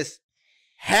just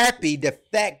happy the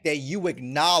fact that you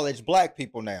acknowledge black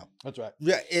people now. That's right.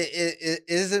 Yeah, it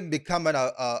isn't becoming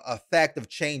a fact of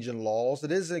changing laws.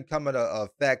 It isn't becoming a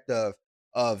fact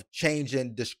of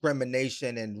changing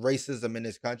discrimination and racism in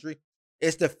this country.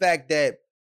 It's the fact that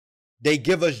they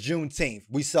give us Juneteenth.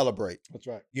 We celebrate. That's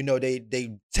right. You know,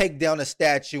 they take down a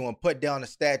statue and put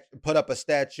up a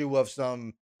statue of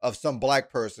some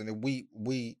black person, and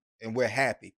we're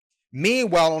happy.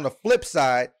 Meanwhile, on the flip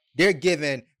side, they're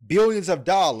giving billions of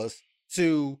dollars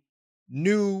to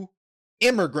new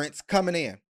immigrants coming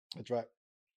in. That's right.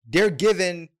 They're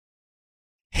giving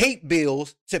hate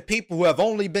bills to people who have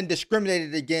only been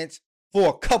discriminated against for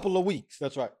a couple of weeks.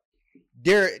 That's right.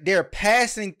 They're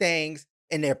passing things,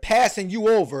 and they're passing you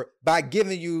over by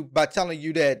telling you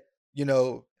that,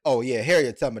 oh yeah,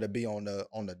 Harriet tell me to be on the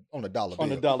dollar bill. On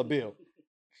the dollar bill.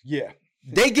 Yeah.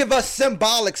 They give us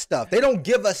symbolic stuff. They don't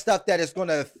give us stuff that's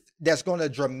gonna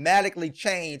dramatically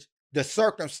change the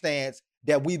circumstance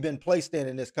that we've been placed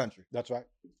in this country. That's right.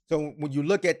 So when you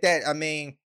look at that, I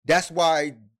mean, that's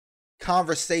why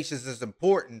conversations is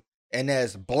important. And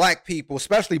as black people,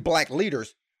 especially black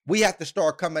leaders, we have to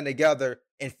start coming together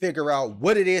and figure out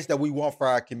what it is that we want for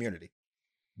our community.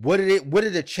 What are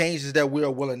the changes that we're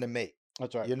willing to make?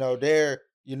 That's right.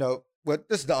 Well,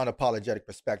 this is the unapologetic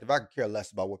perspective. I could care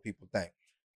less about what people think.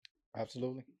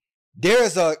 Absolutely.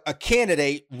 There's a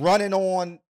candidate running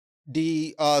on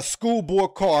the school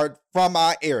board card from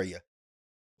our area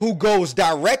who goes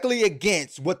directly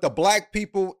against what the black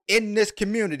people in this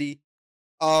community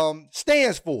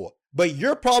stands for. But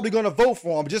you're probably going to vote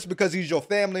for him just because he's your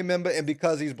family member and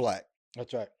because he's black.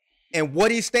 That's right. And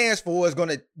what he stands for is going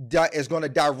to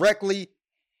directly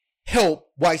help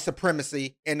white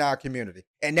supremacy in our community.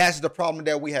 And that's the problem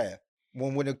that we have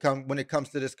when it comes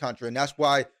to this country. And that's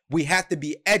why we have to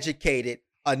be educated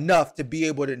enough to be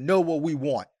able to know what we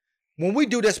want. When we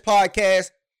do this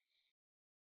podcast,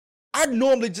 I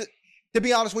normally just, to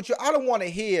be honest with you, I don't want to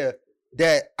hear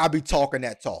that I be talking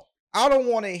that talk. I don't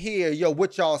want to hear,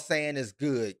 what y'all saying is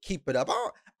good. Keep it up.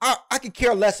 I could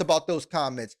care less about those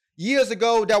comments. Years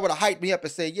ago, that would have hyped me up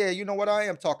and said, yeah, you know what, I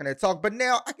am talking that talk. But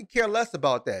now I could care less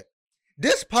about that.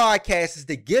 This podcast is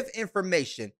to give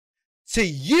information to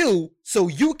you so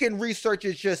you can research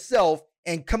it yourself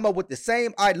and come up with the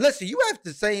same idea. Listen, you have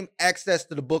the same access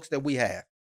to the books that we have.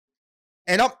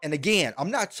 And again,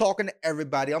 I'm not talking to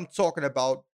everybody. I'm talking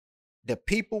about the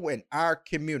people in our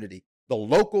community, the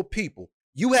local people.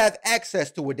 You have access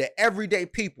to it, the everyday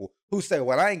people who say,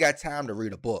 well, I ain't got time to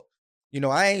read a book.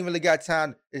 I ain't really got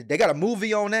time. They got a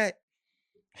movie on that.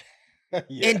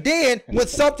 Yeah. And then when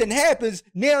something happens,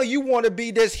 now you want to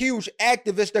be this huge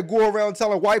activist that go around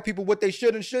telling white people what they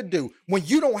should and should do. When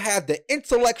you don't have the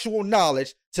intellectual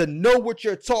knowledge to know what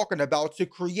you're talking about, to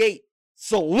create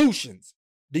solutions.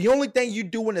 The only thing you're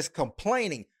doing is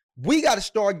complaining. We got to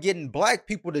start getting black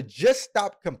people to just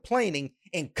stop complaining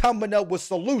and coming up with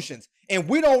solutions. And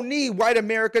we don't need white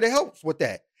America to help us with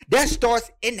that. That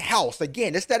starts in-house.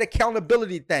 Again, it's that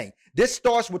accountability thing. This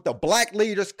starts with the black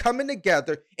leaders coming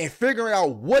together and figuring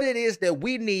out what it is that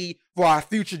we need for our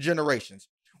future generations.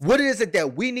 What is it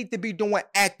that we need to be doing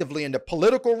actively in the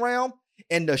political realm,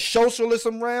 in the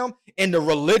socialism realm, in the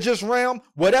religious realm,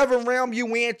 whatever realm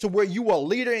you in, to where you are a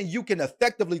leader and you can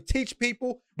effectively teach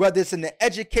people, whether it's in the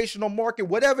educational market,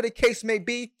 whatever the case may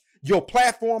be, your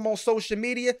platform on social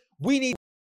media. We need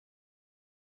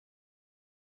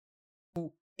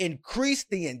to increase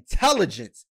the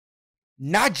intelligence,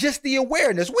 not just the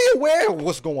awareness. We're aware of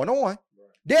what's going on.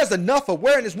 There's enough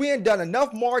awareness. We ain't done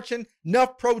enough marching,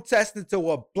 enough protesting to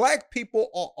where black people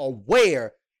are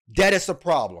aware that it's a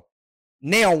problem.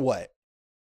 Now what?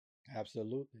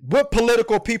 Absolutely. What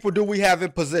political people do we have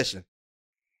in position?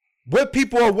 What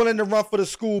people are willing to run for the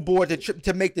school board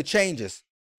to make the changes?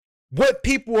 What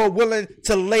people are willing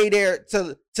to lay there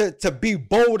to be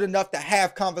bold enough to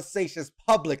have conversations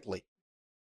publicly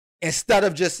instead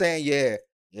of just saying, yeah,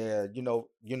 they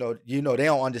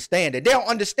don't understand it. They don't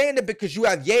understand it because you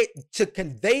have yet to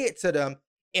convey it to them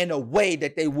in a way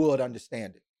that they would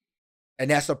understand it. And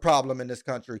that's a problem in this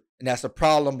country. And that's a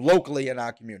problem locally in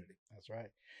our community. That's right.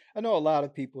 I know a lot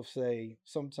of people say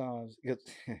sometimes,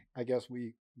 I guess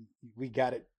we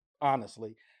got it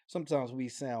honestly. Sometimes we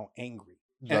sound angry.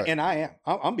 Right. And I am.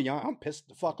 I'm pissed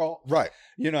the fuck off. Right.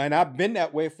 And I've been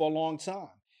that way for a long time.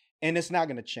 And it's not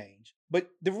going to change. But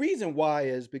the reason why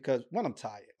is because, one, I'm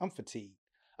tired. I'm fatigued.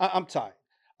 I'm tired.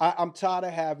 I'm tired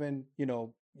of having,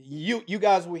 you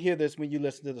guys will hear this when you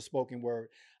listen to the spoken word.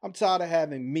 I'm tired of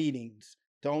having meetings,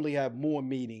 to only have more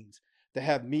meetings, to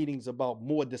have meetings about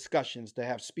more discussions, to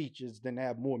have speeches, than to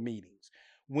have more meetings.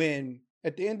 When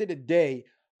at the end of the day,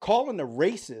 calling a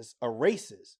racist,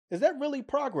 is that really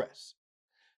progress?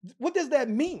 What does that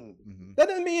mean? Mm-hmm. That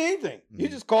doesn't mean anything. Mm-hmm.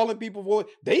 You're just calling people for,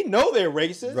 they know they're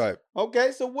racist. Right.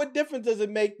 Okay, so what difference does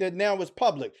it make that now it's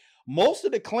public? Most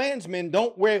of the Klansmen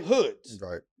don't wear hoods.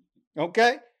 Right.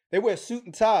 Okay? They wear suit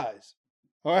and ties.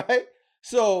 All right?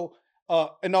 So,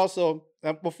 and also,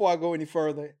 before I go any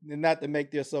further, and not to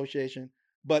make the association,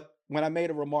 but when I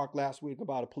made a remark last week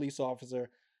about a police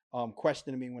officer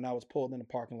questioning me when I was pulled in the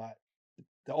parking lot,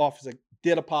 the officer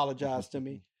did apologize to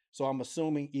me. So I'm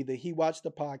assuming either he watched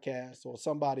the podcast or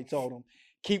somebody told him,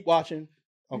 keep watching,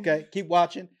 okay? Keep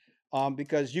watching,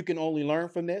 because you can only learn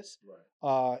from this.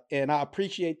 Right. And I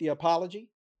appreciate the apology.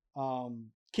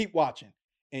 Keep watching,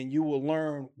 and you will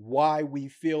learn why we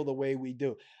feel the way we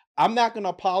do. I'm not going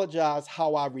to apologize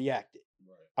how I reacted.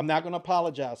 Right. I'm not going to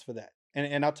apologize for that.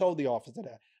 And I told the officer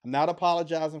that. I'm not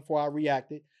apologizing for how I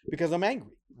reacted because I'm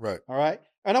angry. Right. All right.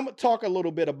 And I'm going to talk a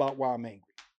little bit about why I'm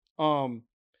angry.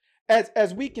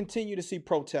 As we continue to see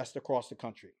protests across the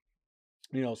country,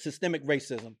 systemic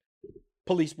racism,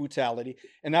 police brutality,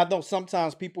 and I know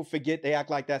sometimes people forget, they act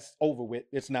like that's over with.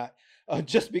 It's not.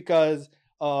 Just because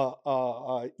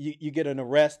you get an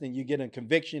arrest and you get a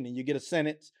conviction and you get a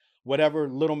sentence, whatever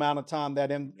little amount of time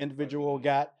that individual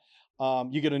got,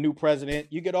 you get a new president,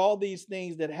 you get all these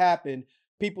things that happen.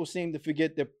 People seem to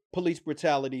forget that police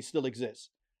brutality still exists.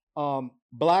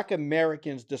 Black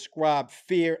Americans describe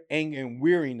fear, anger, and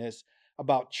weariness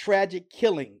about tragic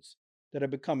killings that are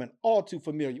becoming all too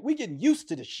familiar. We getting used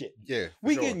to this shit. Yeah.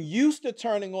 We getting used to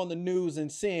turning on the news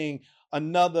and seeing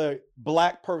another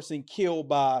Black person killed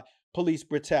by police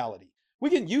brutality. We're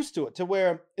getting used to it to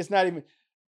where it's not even,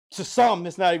 to some,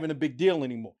 it's not even a big deal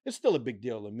anymore. It's still a big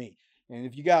deal to me. And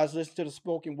if you guys listen to the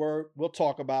spoken word, we'll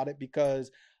talk about it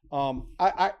because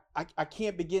I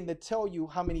can't begin to tell you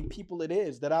how many people it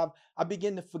is that I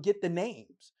begin to forget the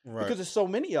names because there's so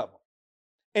many of them.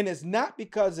 And it's not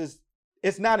because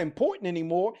it's not important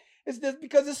anymore. It's just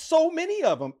because there's so many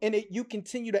of them, and you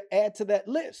continue to add to that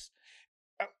list.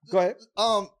 Go ahead.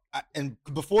 And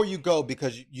before you go,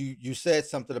 because you said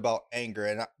something about anger,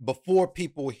 and before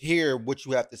people hear what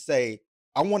you have to say,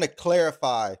 I want to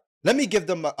clarify. Let me give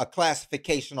them a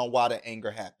classification on why the anger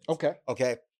happens. Okay.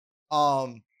 Okay.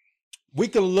 We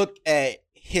can look at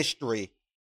history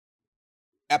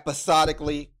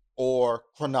episodically or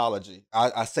chronology.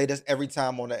 I say this every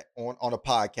time on a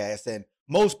podcast, and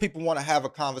most people want to have a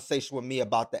conversation with me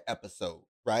about the episode,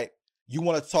 right? You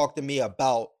want to talk to me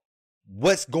about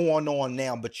what's going on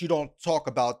now, but you don't talk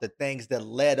about the things that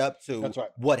led up to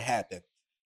what happened.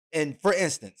 And for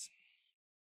instance,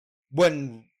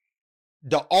 when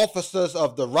the officers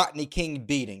of the Rodney King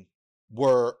beating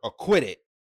were acquitted,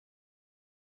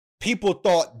 people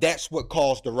thought that's what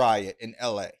caused the riot in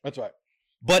LA. That's right.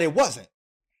 But it wasn't.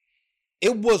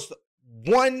 It was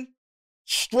one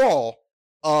straw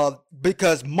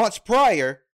because months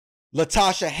prior,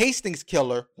 Latasha Hastings'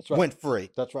 killer went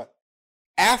free. That's right.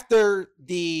 After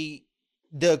the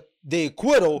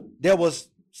acquittal, there was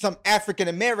some African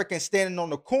Americans standing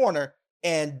on the corner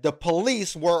and the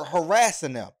police were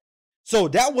harassing them. So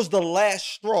that was the last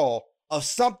straw of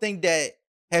something that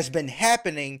has been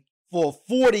happening for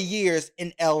 40 years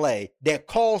in LA that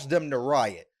caused them to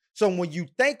riot. So when you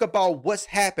think about what's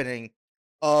happening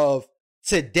of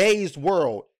today's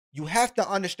world, you have to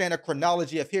understand a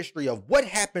chronology of history of what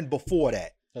happened before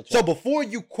that. So before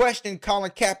you question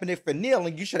Colin Kaepernick for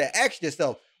kneeling, you should have asked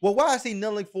yourself, well, why is he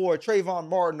kneeling for Trayvon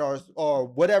Martin or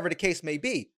whatever the case may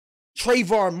be?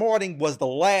 Trayvon Martin was the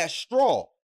last straw.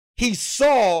 He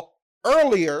saw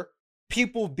earlier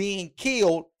people being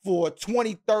killed for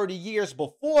 20, 30 years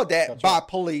before that by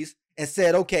police and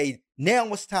said, okay, now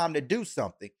it's time to do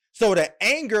something. So the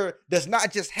anger does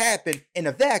not just happen in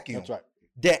a vacuum. That's right.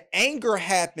 The anger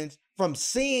happens from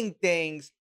seeing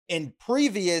things in a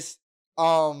previous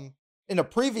timeline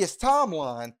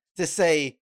to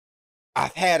say,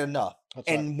 I've had enough.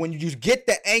 And when you get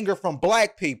the anger from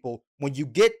Black people, when you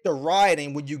get the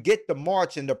rioting, when you get the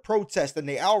march and the protest and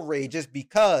the outrage, it's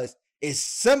because it's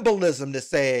symbolism to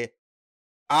say,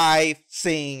 I've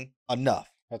seen enough.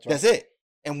 That's it.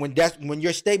 And when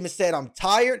your statement said, I'm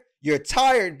tired, you're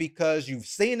tired because you've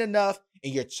seen enough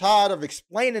and you're tired of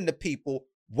explaining to people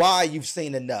why you've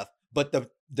seen enough. But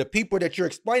the people that you're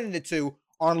explaining it to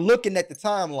aren't looking at the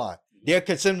timeline. They're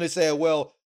continually saying,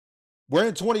 well, we're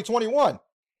in 2021.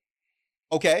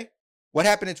 Okay. What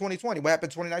happened in 2020? What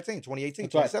happened in 2019, 2018,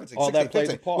 2017,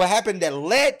 2016, what happened that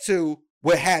led to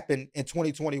what happened in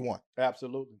 2021?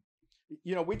 Absolutely.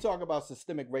 We talk about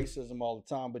systemic racism all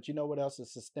the time, but you know what else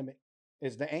is systemic?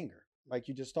 Is the anger, like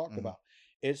you just talked about.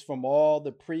 It's from all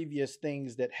the previous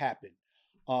things that happened.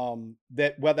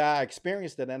 That whether I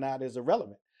experienced it or not is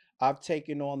irrelevant. I've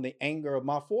taken on the anger of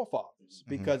my forefathers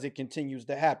because it continues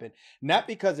to happen. Not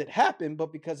because it happened,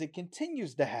 but because it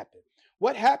continues to happen.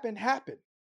 What happened, happened,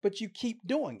 but you keep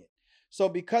doing it. So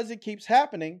because it keeps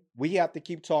happening, we have to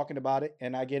keep talking about it,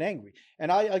 and I get angry.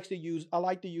 And I like to use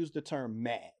the term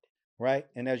mad, right?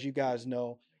 And as you guys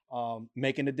know,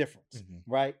 making a difference,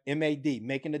 right? MAD,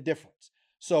 making a difference.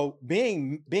 So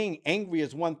being angry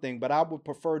is one thing, but I would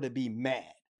prefer to be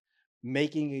mad,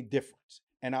 making a difference.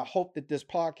 And I hope that this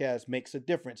podcast makes a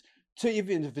difference to,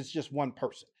 even if it's just one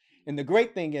person. And the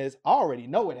great thing is, I already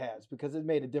know it has, because it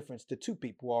made a difference to 2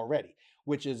 people already,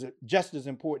 which is just as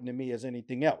important to me as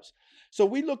anything else. So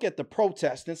we look at the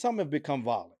protests, and some have become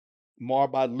violent,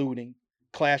 marred by looting,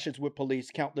 clashes with police,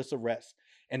 countless arrests.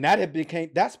 And that became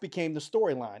the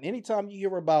storyline. Anytime you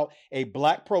hear about a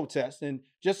Black protest, and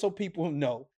just so people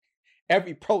know,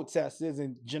 every protest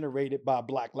isn't generated by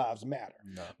Black Lives Matter.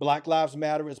 No. Black Lives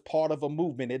Matter is part of a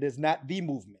movement. It is not the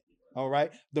movement. All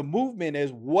right. The movement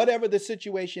is whatever the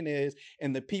situation is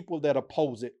and the people that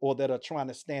oppose it or that are trying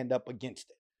to stand up against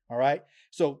it. All right.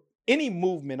 So any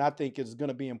movement, I think, is going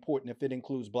to be important if it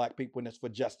includes Black people and it's for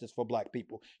justice for Black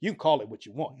people. You can call it what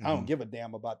you want. I don't give a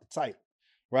damn about the title.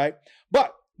 Right.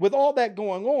 But with all that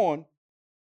going on,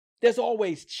 there's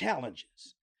always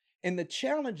challenges. And the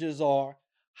challenges are,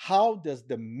 how does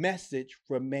the message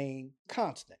remain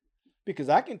constant? Because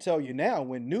I can tell you now,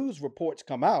 when news reports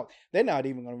come out, they're not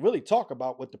even going to really talk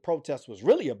about what the protest was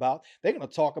really about. They're going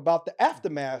to talk about the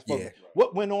aftermath of it,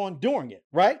 what went on during it,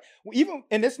 right? Even,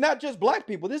 and it's not just Black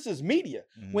people. This is media.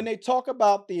 When they talk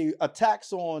about the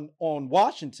attacks on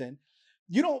Washington,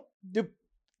 you don't.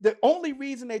 The only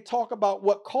reason they talk about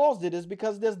what caused it is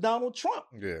because there's Donald Trump,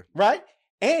 right?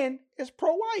 And it's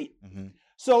pro-white.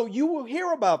 So you will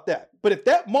hear about that. But if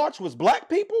that march was Black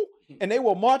people and they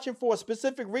were marching for a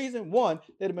specific reason, one,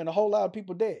 there'd have been a whole lot of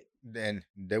people dead. Then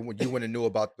you wouldn't have knew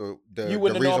about the you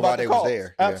wouldn't reason know about why the they cause. was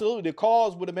there. Absolutely. The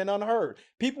cause would have been unheard.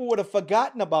 People would have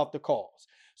forgotten about the cause.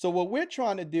 So what we're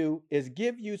trying to do is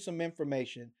give you some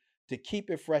information to keep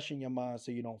it fresh in your mind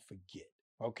so you don't forget.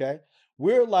 Okay?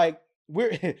 We're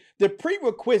the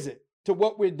prerequisite to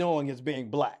what we're doing is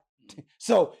being Black.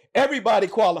 So everybody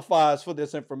qualifies for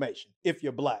this information if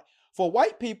you're Black. For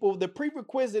white people, the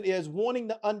prerequisite is wanting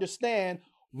to understand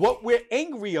what we're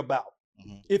angry about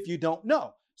if you don't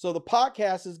know. So the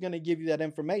podcast is going to give you that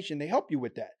information to help you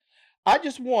with that. I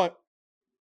just want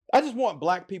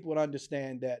Black people to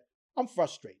understand that I'm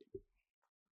frustrated.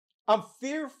 I'm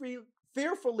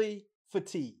fearfully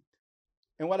fatigued.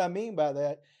 And what I mean by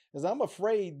that is I'm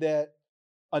afraid that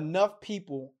enough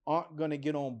people aren't going to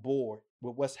get on board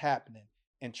with what's happening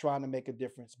and trying to make a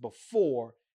difference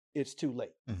before it's too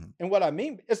late. And what I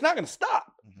mean, it's not going to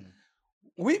stop.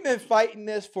 We've been fighting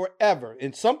this forever.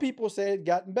 And some people say it's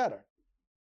gotten better.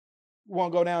 You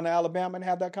want to go down to Alabama and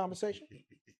have that conversation?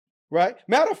 Right?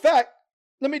 Matter of fact,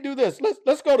 let me do this.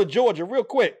 Let's go to Georgia real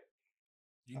quick.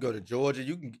 You can go to Georgia.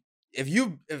 You can, if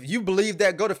you believe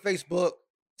that, go to Facebook,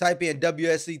 type in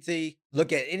WSCT,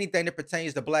 look at anything that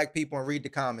pertains to Black people and read the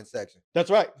comment section. That's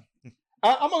right.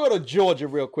 I'm going to go to Georgia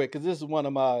real quick because this is one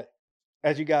of my,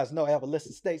 as you guys know, I have a list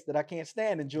of states that I can't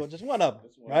stand, and Georgia's one of them,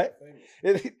 right?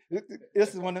 This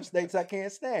is one of them states I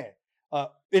can't stand.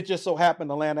 It just so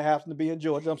happened Atlanta happens to be in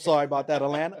Georgia. I'm sorry about that,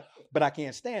 Atlanta, but I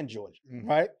can't stand Georgia,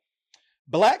 right?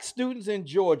 Black students in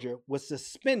Georgia were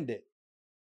suspended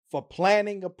for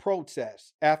planning a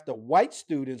protest after white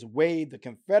students waved the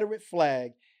Confederate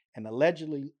flag and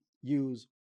allegedly used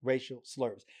racial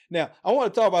slurs. Now, I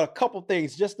want to talk about a couple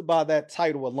things just about that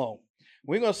title alone.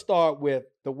 We're going to start with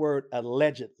the word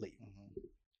allegedly.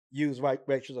 Use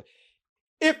racial slurs.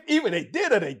 If even they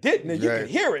did or they didn't, and you can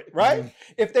hear it, right?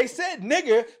 If they said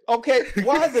nigger, okay,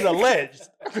 why is it alleged?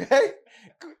 Okay.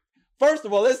 First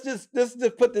of all, let's just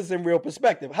put this in real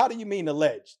perspective. How do you mean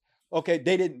alleged? Okay,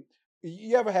 they didn't.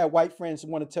 You ever had white friends who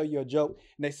want to tell you a joke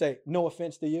and they say, no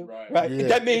offense to you, right? Yeah.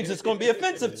 That means it's going to be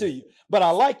offensive to you, but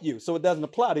I like you, so it doesn't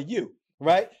apply to you,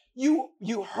 right? You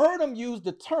heard them use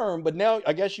the term, but now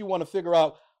I guess you want to figure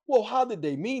out, well, how did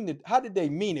they mean it? How did they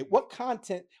mean it? What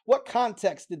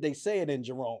context did they say it in,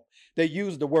 Jerome? They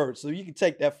used the word, so you can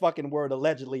take that fucking word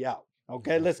allegedly out,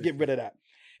 okay? Let's get rid of that.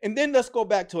 And then let's go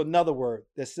back to another word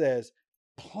that says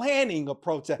planning a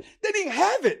protest. They didn't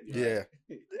have it. Yeah.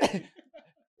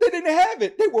 They didn't have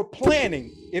it. They were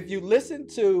planning. If you listen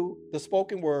to the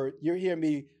spoken word, you'll hear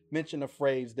me mention a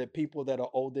phrase that people that are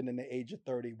older than the age of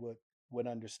 30 would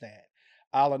understand.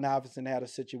 Allen Iverson had a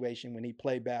situation when he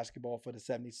played basketball for the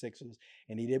 76ers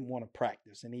and he didn't want to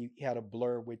practice. And he had a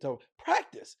blurb where he told,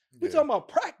 practice. We're talking about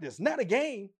practice, not a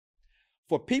game.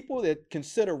 For people that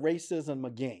consider racism a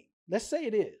game, let's say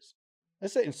it is.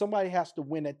 Let's say, and somebody has to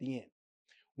win at the end.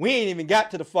 We ain't even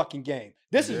got to the fucking game.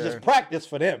 This is just practice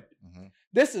for them.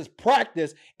 This is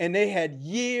practice, and they had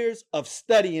years of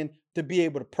studying to be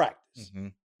able to practice.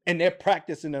 And they're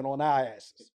practicing it on our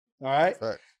asses. All right?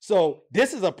 So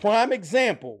this is a prime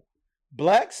example.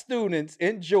 Black students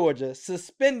in Georgia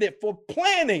suspended for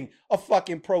planning a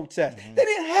fucking protest. They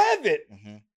didn't have it,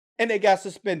 and they got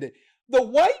suspended. The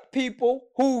white people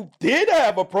who did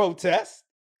have a protest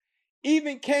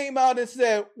even came out and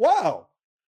said, wow,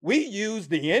 we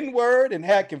used the N-word and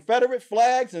had Confederate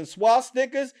flags and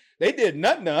swastikas. They did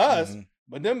nothing to us,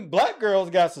 but them black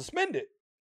girls got suspended.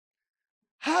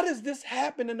 How does this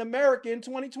happen in America in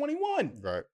 2021?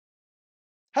 Right.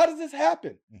 How does this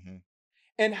happen?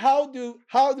 And how do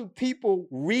people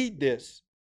read this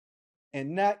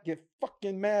and not get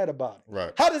fucking mad about it?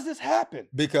 Right. How does this happen?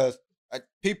 Because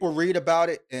people read about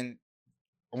it and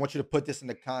I want you to put this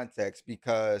into context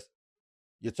because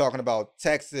you're talking about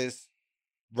Texas,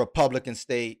 Republican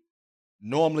state.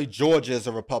 Normally, Georgia is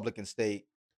a Republican state.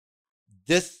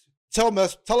 This tell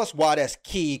us why that's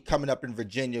key coming up in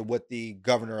Virginia with the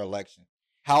governor election.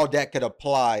 How that could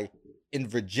apply in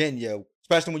Virginia,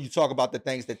 especially when you talk about the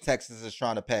things that Texas is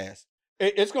trying to pass.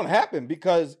 It's going to happen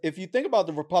because if you think about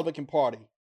the Republican Party,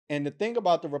 and the thing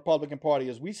about the Republican Party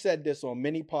is we said this on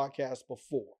many podcasts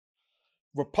before.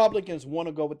 Republicans want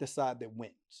to go with the side that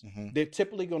wins. Mm-hmm. They're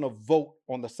typically going to vote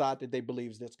on the side that they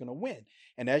believe that's going to win.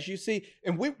 And as you see,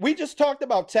 and we just talked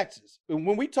about Texas. And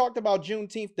when we talked about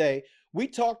Juneteenth Day, we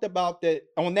talked about that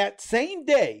on that same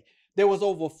day, there was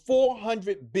over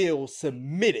 400 bills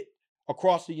submitted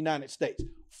across the United States.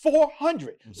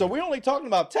 400. Mm-hmm. So we're only talking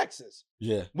about Texas.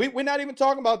 Yeah. We're not even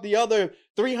talking about the other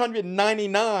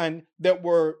 399 that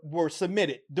were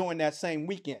submitted during that same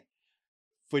weekend.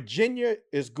 Virginia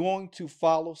is going to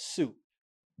follow suit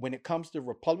when it comes to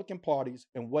Republican parties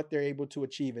and what they're able to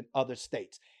achieve in other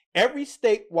states. Every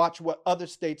state watch what other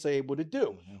states are able to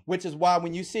do, mm-hmm. which is why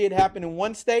when you see it happen in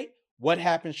one state, what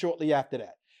happens shortly after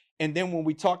that? And then when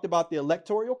we talked about the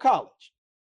Electoral College,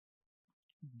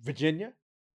 Virginia,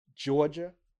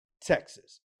 Georgia,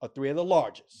 Texas are three of the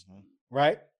largest, mm-hmm.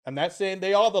 right? I'm not saying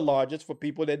they are the largest for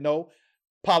people that know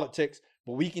politics,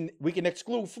 but we can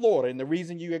exclude Florida. And the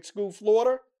reason you exclude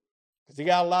Florida, because you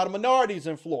got a lot of minorities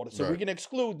in Florida. So right. we can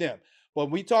exclude them.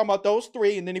 But we talking about those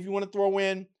three. And then if you want to throw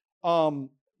in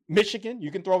Michigan,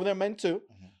 you can throw them in too.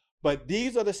 Mm-hmm. But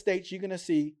these are the states you're going to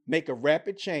see make a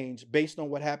rapid change based on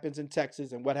what happens in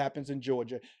Texas and what happens in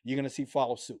Georgia. You're going to see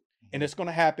follow suit. Mm-hmm. And it's going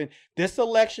to happen. This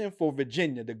election for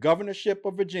Virginia, the governorship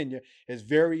of Virginia, is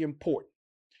very important.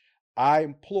 I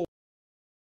implore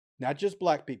not just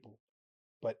black people,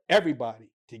 but everybody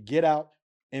to get out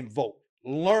and vote.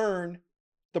 Learn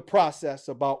the process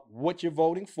about what you're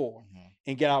voting for, mm-hmm.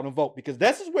 and get out and vote. Because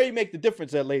this is where you make the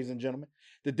difference at, ladies and gentlemen.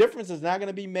 The difference is not going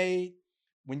to be made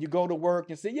when you go to work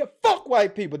and say, yeah, fuck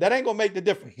white people. That ain't going to make the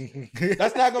difference.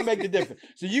 That's not going to make the difference.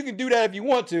 So you can do that if you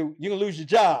want to. You're going to lose your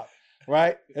job,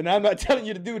 right? And I'm not telling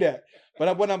you to do that.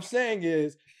 But what I'm saying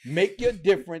is make your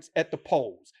difference at the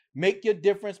polls. Make your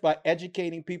difference by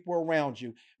educating people around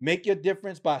you. Make your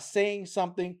difference by saying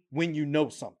something when you know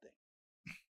something.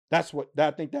 That's what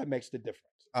I think that makes the difference.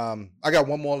 I got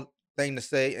one more thing to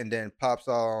say, and then Pops,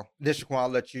 Shaquan, I'll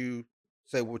let you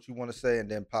say what you want to say, and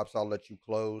then Pops, I'll let you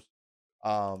close.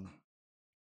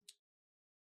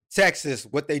 Texas,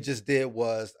 what they just did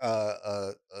was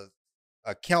a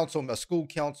school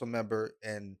council member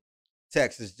in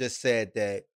Texas just said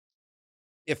that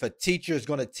if a teacher is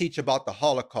going to teach about the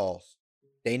Holocaust,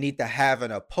 they need to have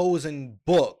an opposing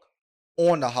book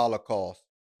on the Holocaust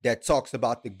that talks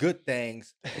about the good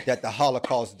things that the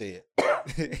Holocaust did.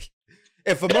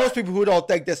 And for most people who don't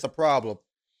think that's a problem,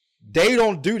 they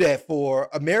don't do that for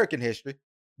American history.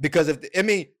 Because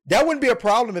that wouldn't be a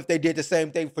problem if they did the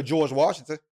same thing for George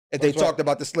Washington. If they talked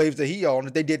about the slaves that he owned,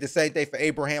 if they did the same thing for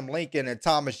Abraham Lincoln and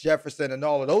Thomas Jefferson and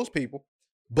all of those people.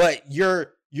 But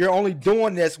you're only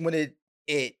doing this when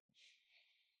it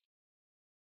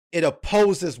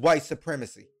opposes white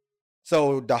supremacy.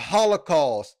 So the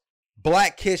Holocaust,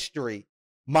 Black history,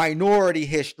 minority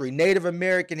history, Native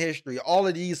American history, all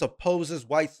of these opposes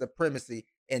white supremacy.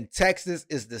 And Texas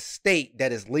is the state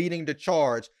that is leading the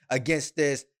charge against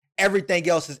this. Everything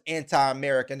else is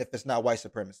anti-American if it's not white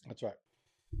supremacy. That's right.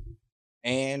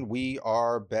 And we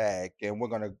are back, and we're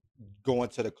going to go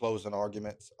into the closing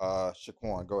arguments.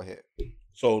 Shaquan, go ahead.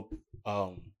 So,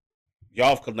 y'all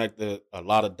have connected a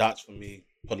lot of dots for me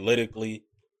politically,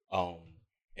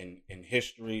 in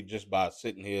history, just by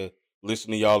sitting here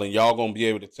listening to y'all, and y'all gonna be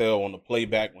able to tell on the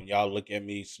playback when y'all look at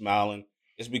me smiling.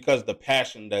 It's because the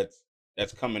passion that's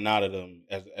coming out of them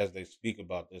as they speak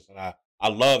about this, and I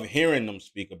love hearing them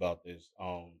speak about this.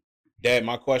 Dad,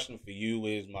 my question for you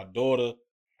is, my daughter,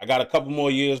 I got a couple more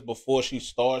years before she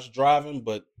starts driving,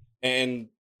 and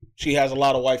she has a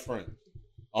lot of white friends.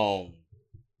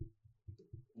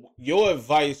 Your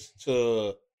advice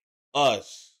to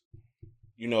us,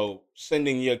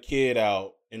 sending your kid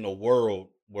out in a world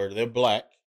where they're Black,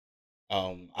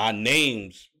 our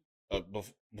names,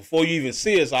 before you even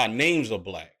see us, our names are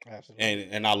Black. Absolutely.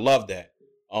 And I love that.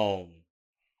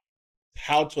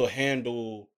 How to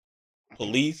handle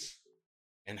police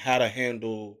and how to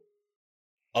handle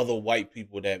other white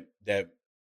people that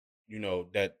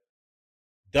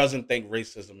doesn't think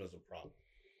racism is a problem.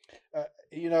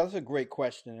 That's a great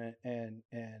question, and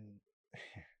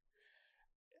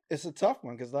it's a tough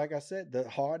one because, like I said, the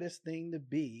hardest thing to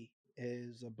be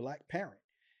is a Black parent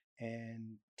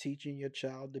and teaching your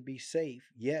child to be safe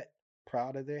yet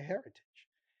proud of their heritage.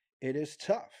 It is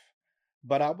tough.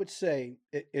 But I would say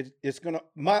it's gonna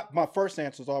my first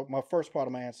answer is my first part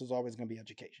of my answer is always gonna be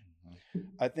education.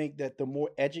 I think that the more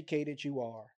educated you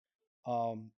are,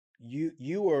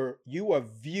 you are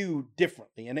viewed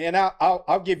differently. And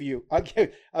I'll give you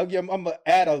I'm gonna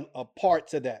add a part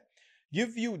to that. You're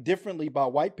viewed differently by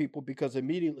white people because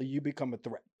immediately you become a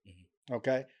threat.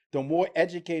 Okay. The more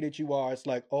educated you are, it's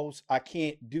like, oh, I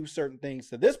can't do certain things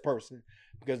to this person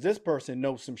because this person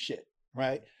knows some shit,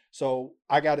 right? So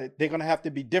they're gonna have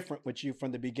to be different with you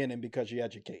from the beginning because you're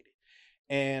educated.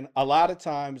 And a lot of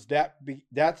times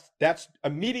that's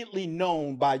immediately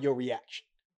known by your reaction,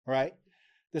 right?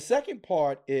 The second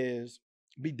part is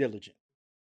be diligent.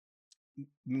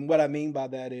 What I mean by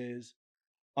that is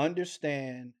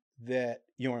understand that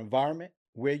your environment,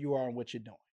 where you are and what you're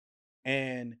doing.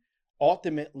 And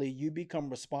ultimately you become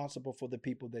responsible for the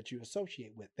people that you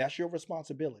associate with. That's your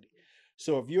responsibility.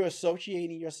 So if you're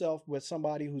associating yourself with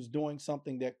somebody who's doing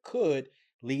something that could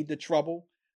lead to trouble,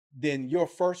 then your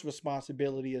first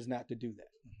responsibility is not to do that.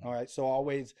 All right. So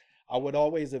I would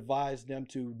always advise them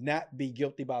to not be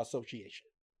guilty by association.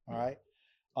 All right.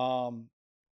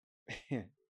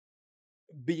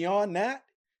 Beyond that,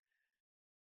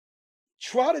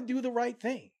 try to do the right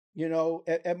thing. You know,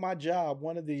 at my job,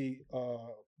 one of the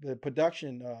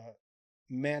production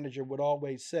manager would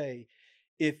always say,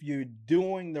 if you're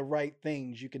doing the right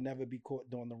things, you can never be caught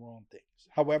doing the wrong things.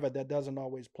 However, that doesn't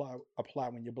always apply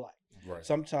when you're black. Right.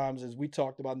 Sometimes, as we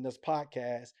talked about in this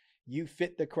podcast, you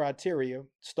fit the criteria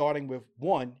starting with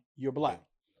one, you're black,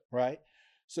 right?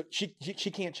 So she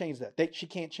can't change that. She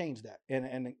can't change that.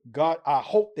 And God, I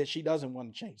hope that she doesn't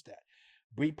want to change that.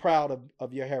 Be proud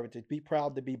of your heritage. Be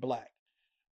proud to be black,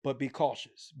 but be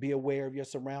cautious. Be aware of your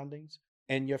surroundings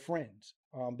and your friends,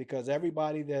 because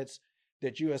everybody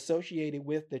that you associated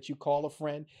with, that you call a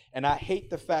friend. And I hate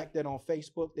the fact that on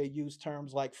Facebook they use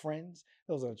terms like friends.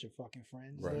 Those aren't your fucking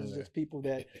friends. Right. Those are just people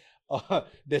that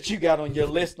that you got on your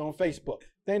list on Facebook.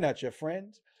 They're not your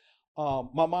friends.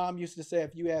 My mom used to say,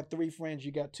 if you have 3 friends,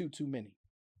 you got 2 too many.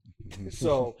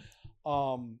 So,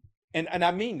 and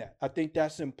I mean that. I think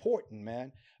that's important,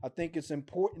 man. I think it's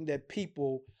important that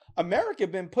America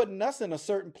been putting us in a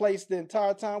certain place the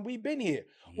entire time we've been here.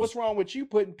 What's wrong with you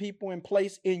putting people in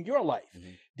place in your life?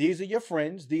 These are your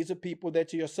friends. These are people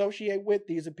that you associate with.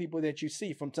 These are people that you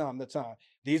see from time to time.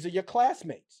 These are your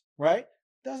classmates, right?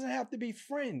 Doesn't have to be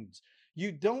friends.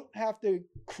 You don't have to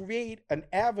create an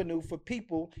avenue for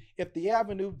people if the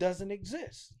avenue doesn't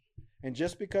exist. And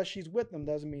just because she's with them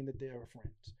doesn't mean that they're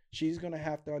friends. She's going to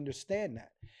have to understand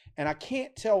that. And I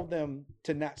can't tell them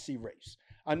to not see race.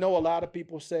 I know a lot of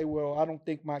people say, well, I don't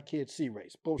think my kids see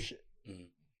race. Bullshit.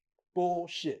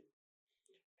 Bullshit.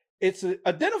 It's an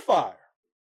identifier.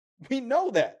 We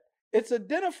know that. It's an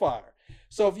identifier.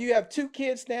 So if you have 2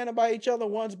 kids standing by each other,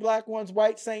 one's black, one's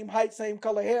white, same height, same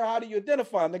color hair, how do you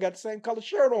identify them? They got the same color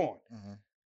shirt on.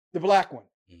 The black one.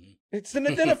 It's an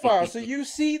identifier. So you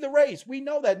see the race. We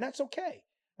know that, and that's okay.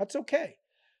 That's okay.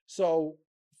 So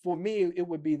for me, it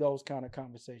would be those kind of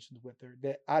conversations with her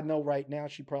that I know right now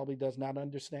she probably does not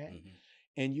understand.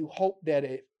 And you hope that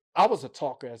I was a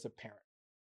talker as a parent,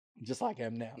 just like I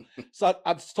am now. So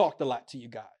I've talked a lot to you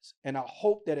guys. And I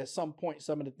hope that at some point,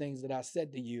 some of the things that I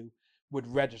said to you would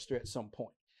register at some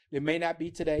point. It may not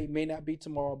be today, may not be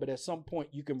tomorrow, but at some point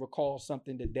you can recall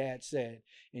something that Dad said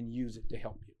and use it to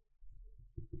help you.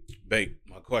 Bake,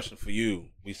 my question for you.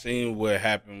 We seen what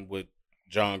happened with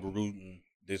Jon Gruden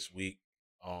this week.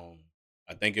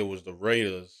 I think it was the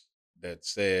Raiders that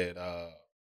said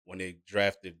when they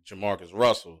drafted Jamarcus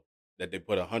Russell that they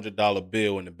put $100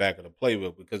 bill in the back of the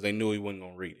playbook because they knew he wasn't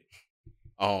gonna read it.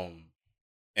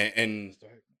 And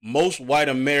most white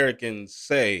Americans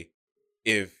say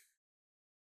if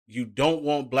you don't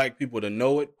want black people to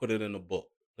know it, put it in a book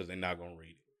because they're not gonna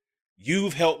read it.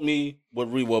 You've helped me with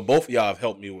well, both of y'all have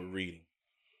helped me with reading.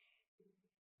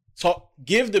 So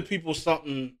give the people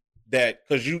something that,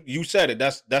 because you said it,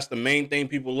 that's the main thing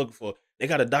people looking for. They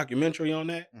got a documentary on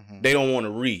that. They don't want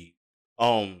to read.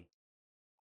 And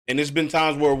there's been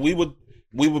times where we would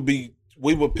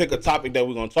pick a topic that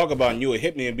we're gonna talk about, and you would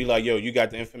hit me and be like, "Yo, you got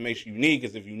the information you need."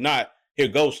 Because if you're not, here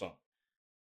goes some.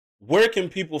 Where can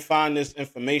people find this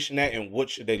information at, and what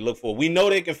should they look for? We know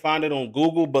they can find it on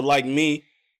Google, but like me,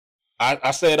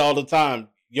 I say it all the time.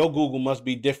 Your Google must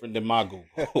be different than my Google.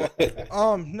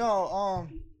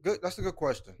 Good. That's a good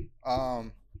question.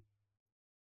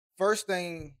 First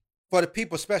thing for the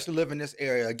people, especially live in this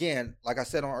area. Again, like I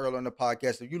said earlier in the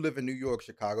podcast, if you live in New York,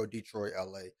 Chicago, Detroit,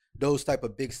 LA, those type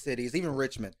of big cities, even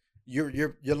Richmond,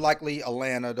 you're likely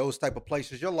Atlanta, those type of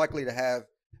places, you're likely to have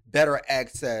better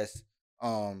access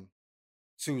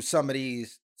to some of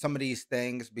these some of these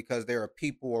things because there are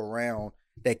people around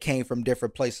that came from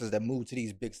different places that moved to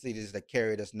these big cities that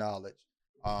carry this knowledge.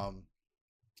 Um,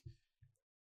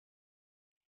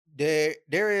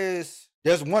 there's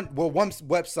one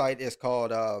website is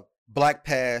called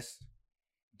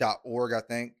blackpass.org, I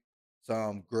think.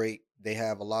 It's great. They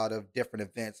have a lot of different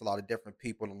events, a lot of different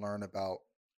people to learn about.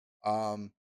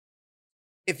 Um,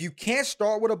 if you can't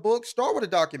start with a book, start with a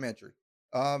documentary.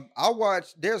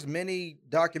 There's many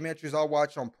documentaries I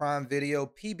watch on Prime Video.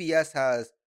 PBS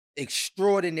has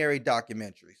extraordinary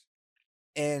documentaries.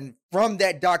 And from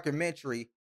that documentary,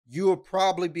 you'll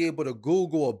probably be able to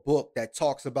Google a book that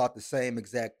talks about the same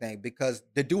exact thing because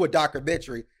to do a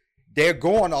documentary, they're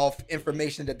going off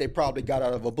information that they probably got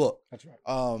out of a book. That's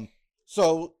right.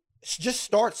 So just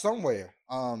start somewhere.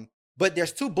 But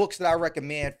there's two books that I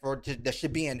recommend that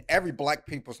should be in every black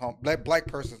people's home, black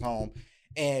person's home,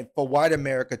 and for white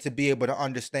America to be able to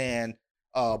understand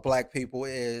black people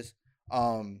is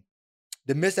The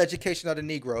Miseducation of the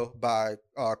Negro by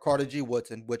Carter G.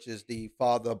 Woodson, which is the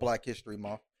father of Black History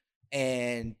Month,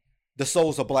 and The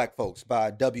Souls of Black Folks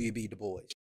by W.E.B. Du Bois.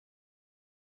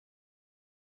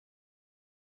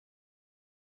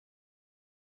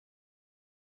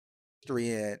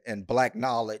 History and black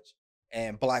knowledge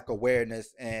and black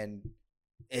awareness, and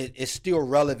it's still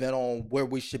relevant on where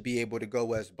we should be able to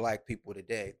go as black people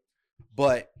today.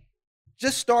 But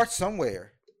just start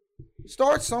somewhere.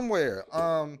 Start somewhere.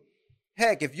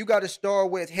 Heck, if you got to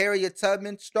start with Harriet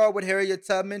Tubman, start with Harriet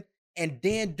Tubman, and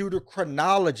then do the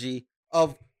chronology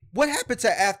of what happened to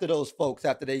after those folks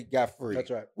after they got free. That's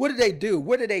right. What did they do?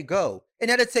 Where did they go? And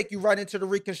that'll take you right into the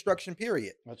Reconstruction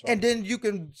period. That's right. And then you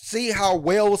can see how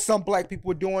well some black people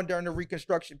were doing during the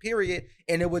Reconstruction period,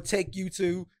 and it would take you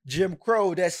to Jim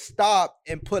Crow that stopped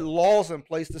and put laws in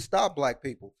place to stop black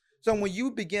people. So when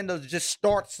you begin to just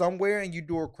start somewhere and you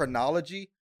do a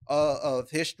chronology of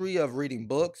history, of reading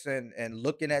books and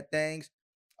looking at things,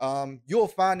 you'll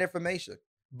find information.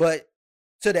 But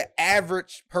to the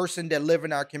average person that live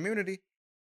in our community,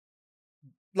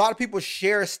 a lot of people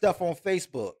share stuff on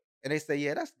Facebook and they say,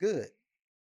 yeah, that's good.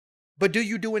 But do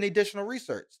you do any additional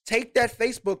research? Take that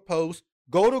Facebook post,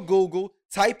 go to Google,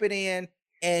 type it in,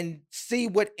 and see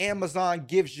what Amazon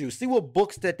gives you. See what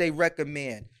books that they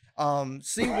recommend.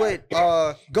 See what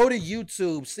go to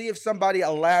YouTube, see if somebody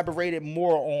elaborated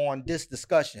more on this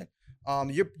discussion.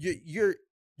 You're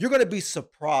gonna be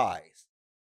surprised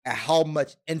at how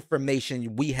much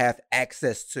information we have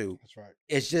access to. That's right.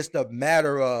 It's just a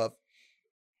matter of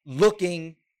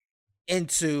looking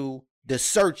into the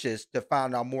searches to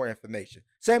find out more information.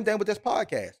 Same thing with this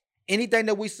podcast. Anything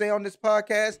that we say on this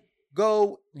podcast,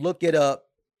 go look it up,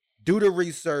 do the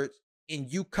research,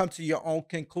 and you come to your own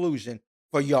conclusion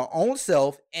for your own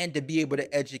self and to be able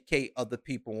to educate other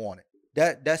people on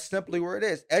it. That's simply where it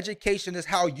is. Education is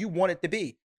how you want it to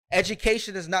be.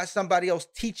 Education is not somebody else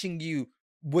teaching you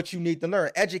what you need to learn.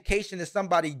 Education is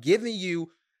somebody giving you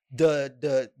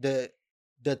the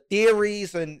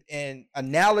theories and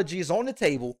analogies on the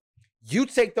table. You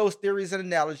take those theories and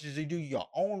analogies and do your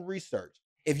own research.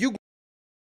 If you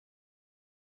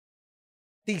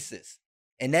thesis,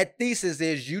 and that thesis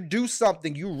is you do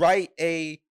something, you write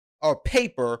a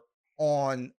paper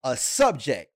on a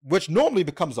subject, which normally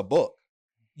becomes a book.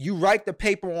 You write the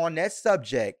paper on that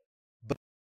subject, but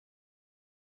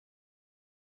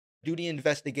do the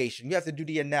investigation. You have to do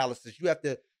the analysis. You have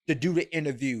to do the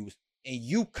interviews, and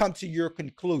you come to your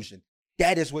conclusion.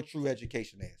 That is what true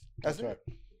education is. That's right.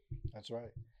 That's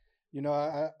right. You know,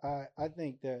 I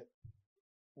think that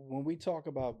when we talk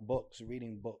about books,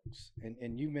 reading books,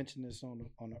 and you mentioned this on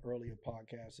an earlier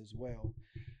podcast as well,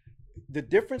 the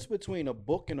difference between a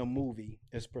book and a movie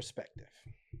is perspective,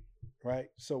 right?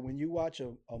 So when you watch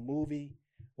a movie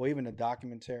or even a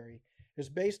documentary, it's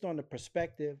based on the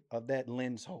perspective of that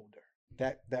lens holder,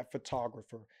 that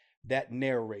photographer, that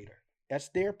narrator. That's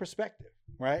their perspective,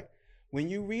 right? When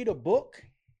you read a book,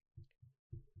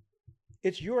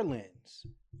 it's your lens.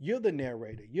 You're the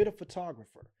narrator. You're the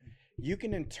photographer. You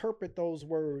can interpret those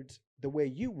words the way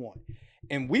you want.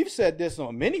 And we've said this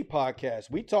on many podcasts.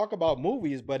 We talk about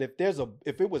movies, but if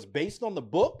it was based on the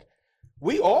book,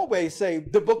 we always say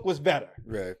the book was better.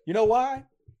 Right. You know why?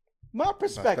 My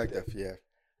perspective. Yeah.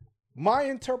 My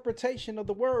interpretation of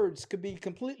the words could be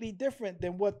completely different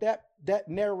than what that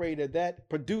narrator, that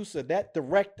producer, that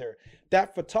director,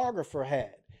 that photographer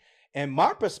had. And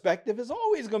my perspective is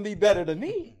always going to be better than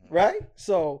me, right?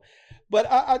 So, but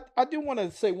I do want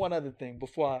to say one other thing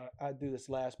before I do this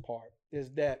last part,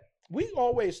 is that we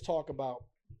always talk about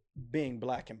being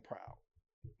black and proud.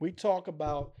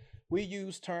 We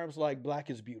use terms like black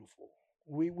is beautiful,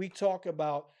 We talk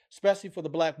about, especially for the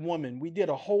black woman, we did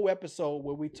a whole episode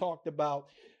where we talked about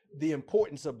the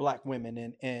importance of black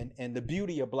women and the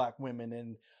beauty of black women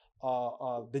and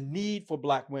the need for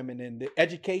black women and the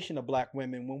education of black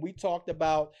women. When we talked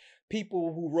about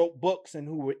people who wrote books and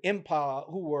who were empire,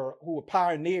 who were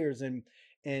pioneers in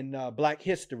black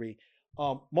history,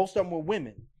 most of them were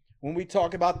women. When we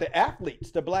talk about the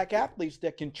athletes, the black athletes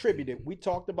that contributed, we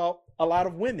talked about a lot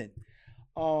of women.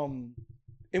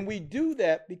 And we do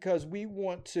that because we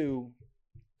want to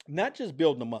not just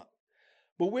build them up,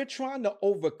 but we're trying to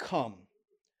overcome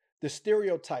the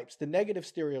stereotypes, the negative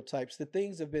stereotypes, the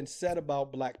things that have been said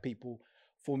about black people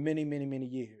for many, many, many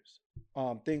years.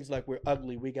 Things like we're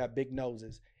ugly, we got big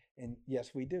noses. And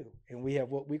yes, we do. And we have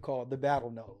what we call the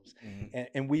battle nose.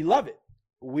 And we love it.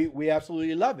 We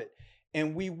absolutely love it.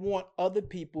 And we want other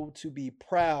people to be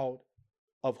proud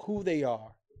of who they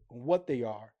are, what they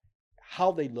are,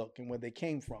 how they look, and where they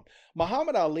came from.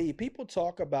 Muhammad Ali, people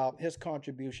talk about his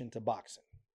contribution to boxing.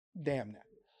 Damn that.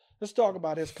 Let's talk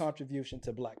about his contribution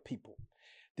to black people.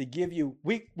 To give you,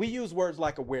 we use words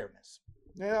like awareness.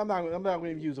 Yeah, I'm not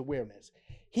going to use awareness.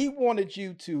 He wanted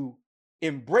you to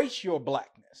embrace your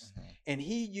blackness. And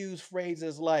he used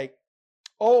phrases like,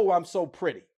 "Oh, I'm so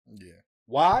pretty." Yeah.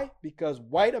 Why? Because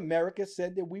white America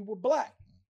said that we were black,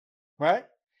 right?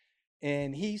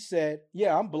 And he said,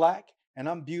 "Yeah, I'm black and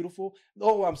I'm beautiful.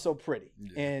 Oh, I'm so pretty."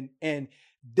 Yeah. And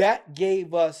that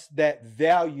gave us that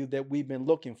value that we've been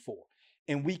looking for.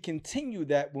 And we continue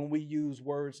that when we use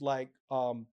words like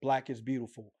black is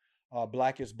beautiful,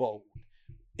 black is bold.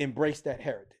 Embrace that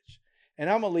heritage. And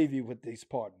I'm going to leave you with these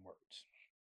parting words.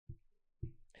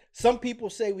 Some people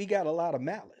say we got a lot of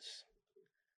malice.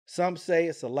 Some say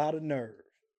it's a lot of nerve.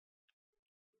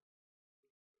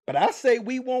 But I say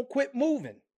we won't quit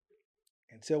moving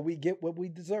until we get what we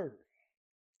deserve.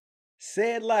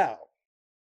 Say it loud.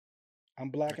 I'm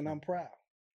black and I'm proud.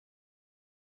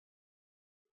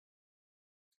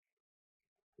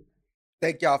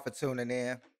 Thank y'all for tuning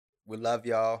in. We love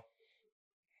y'all.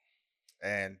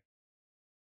 And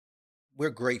we're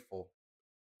grateful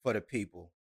for the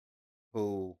people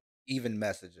who even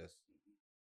message us.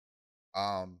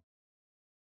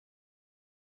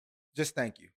 Just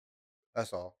thank you.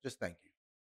 That's all. Just thank you.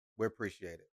 We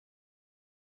appreciate it.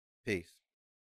 Peace.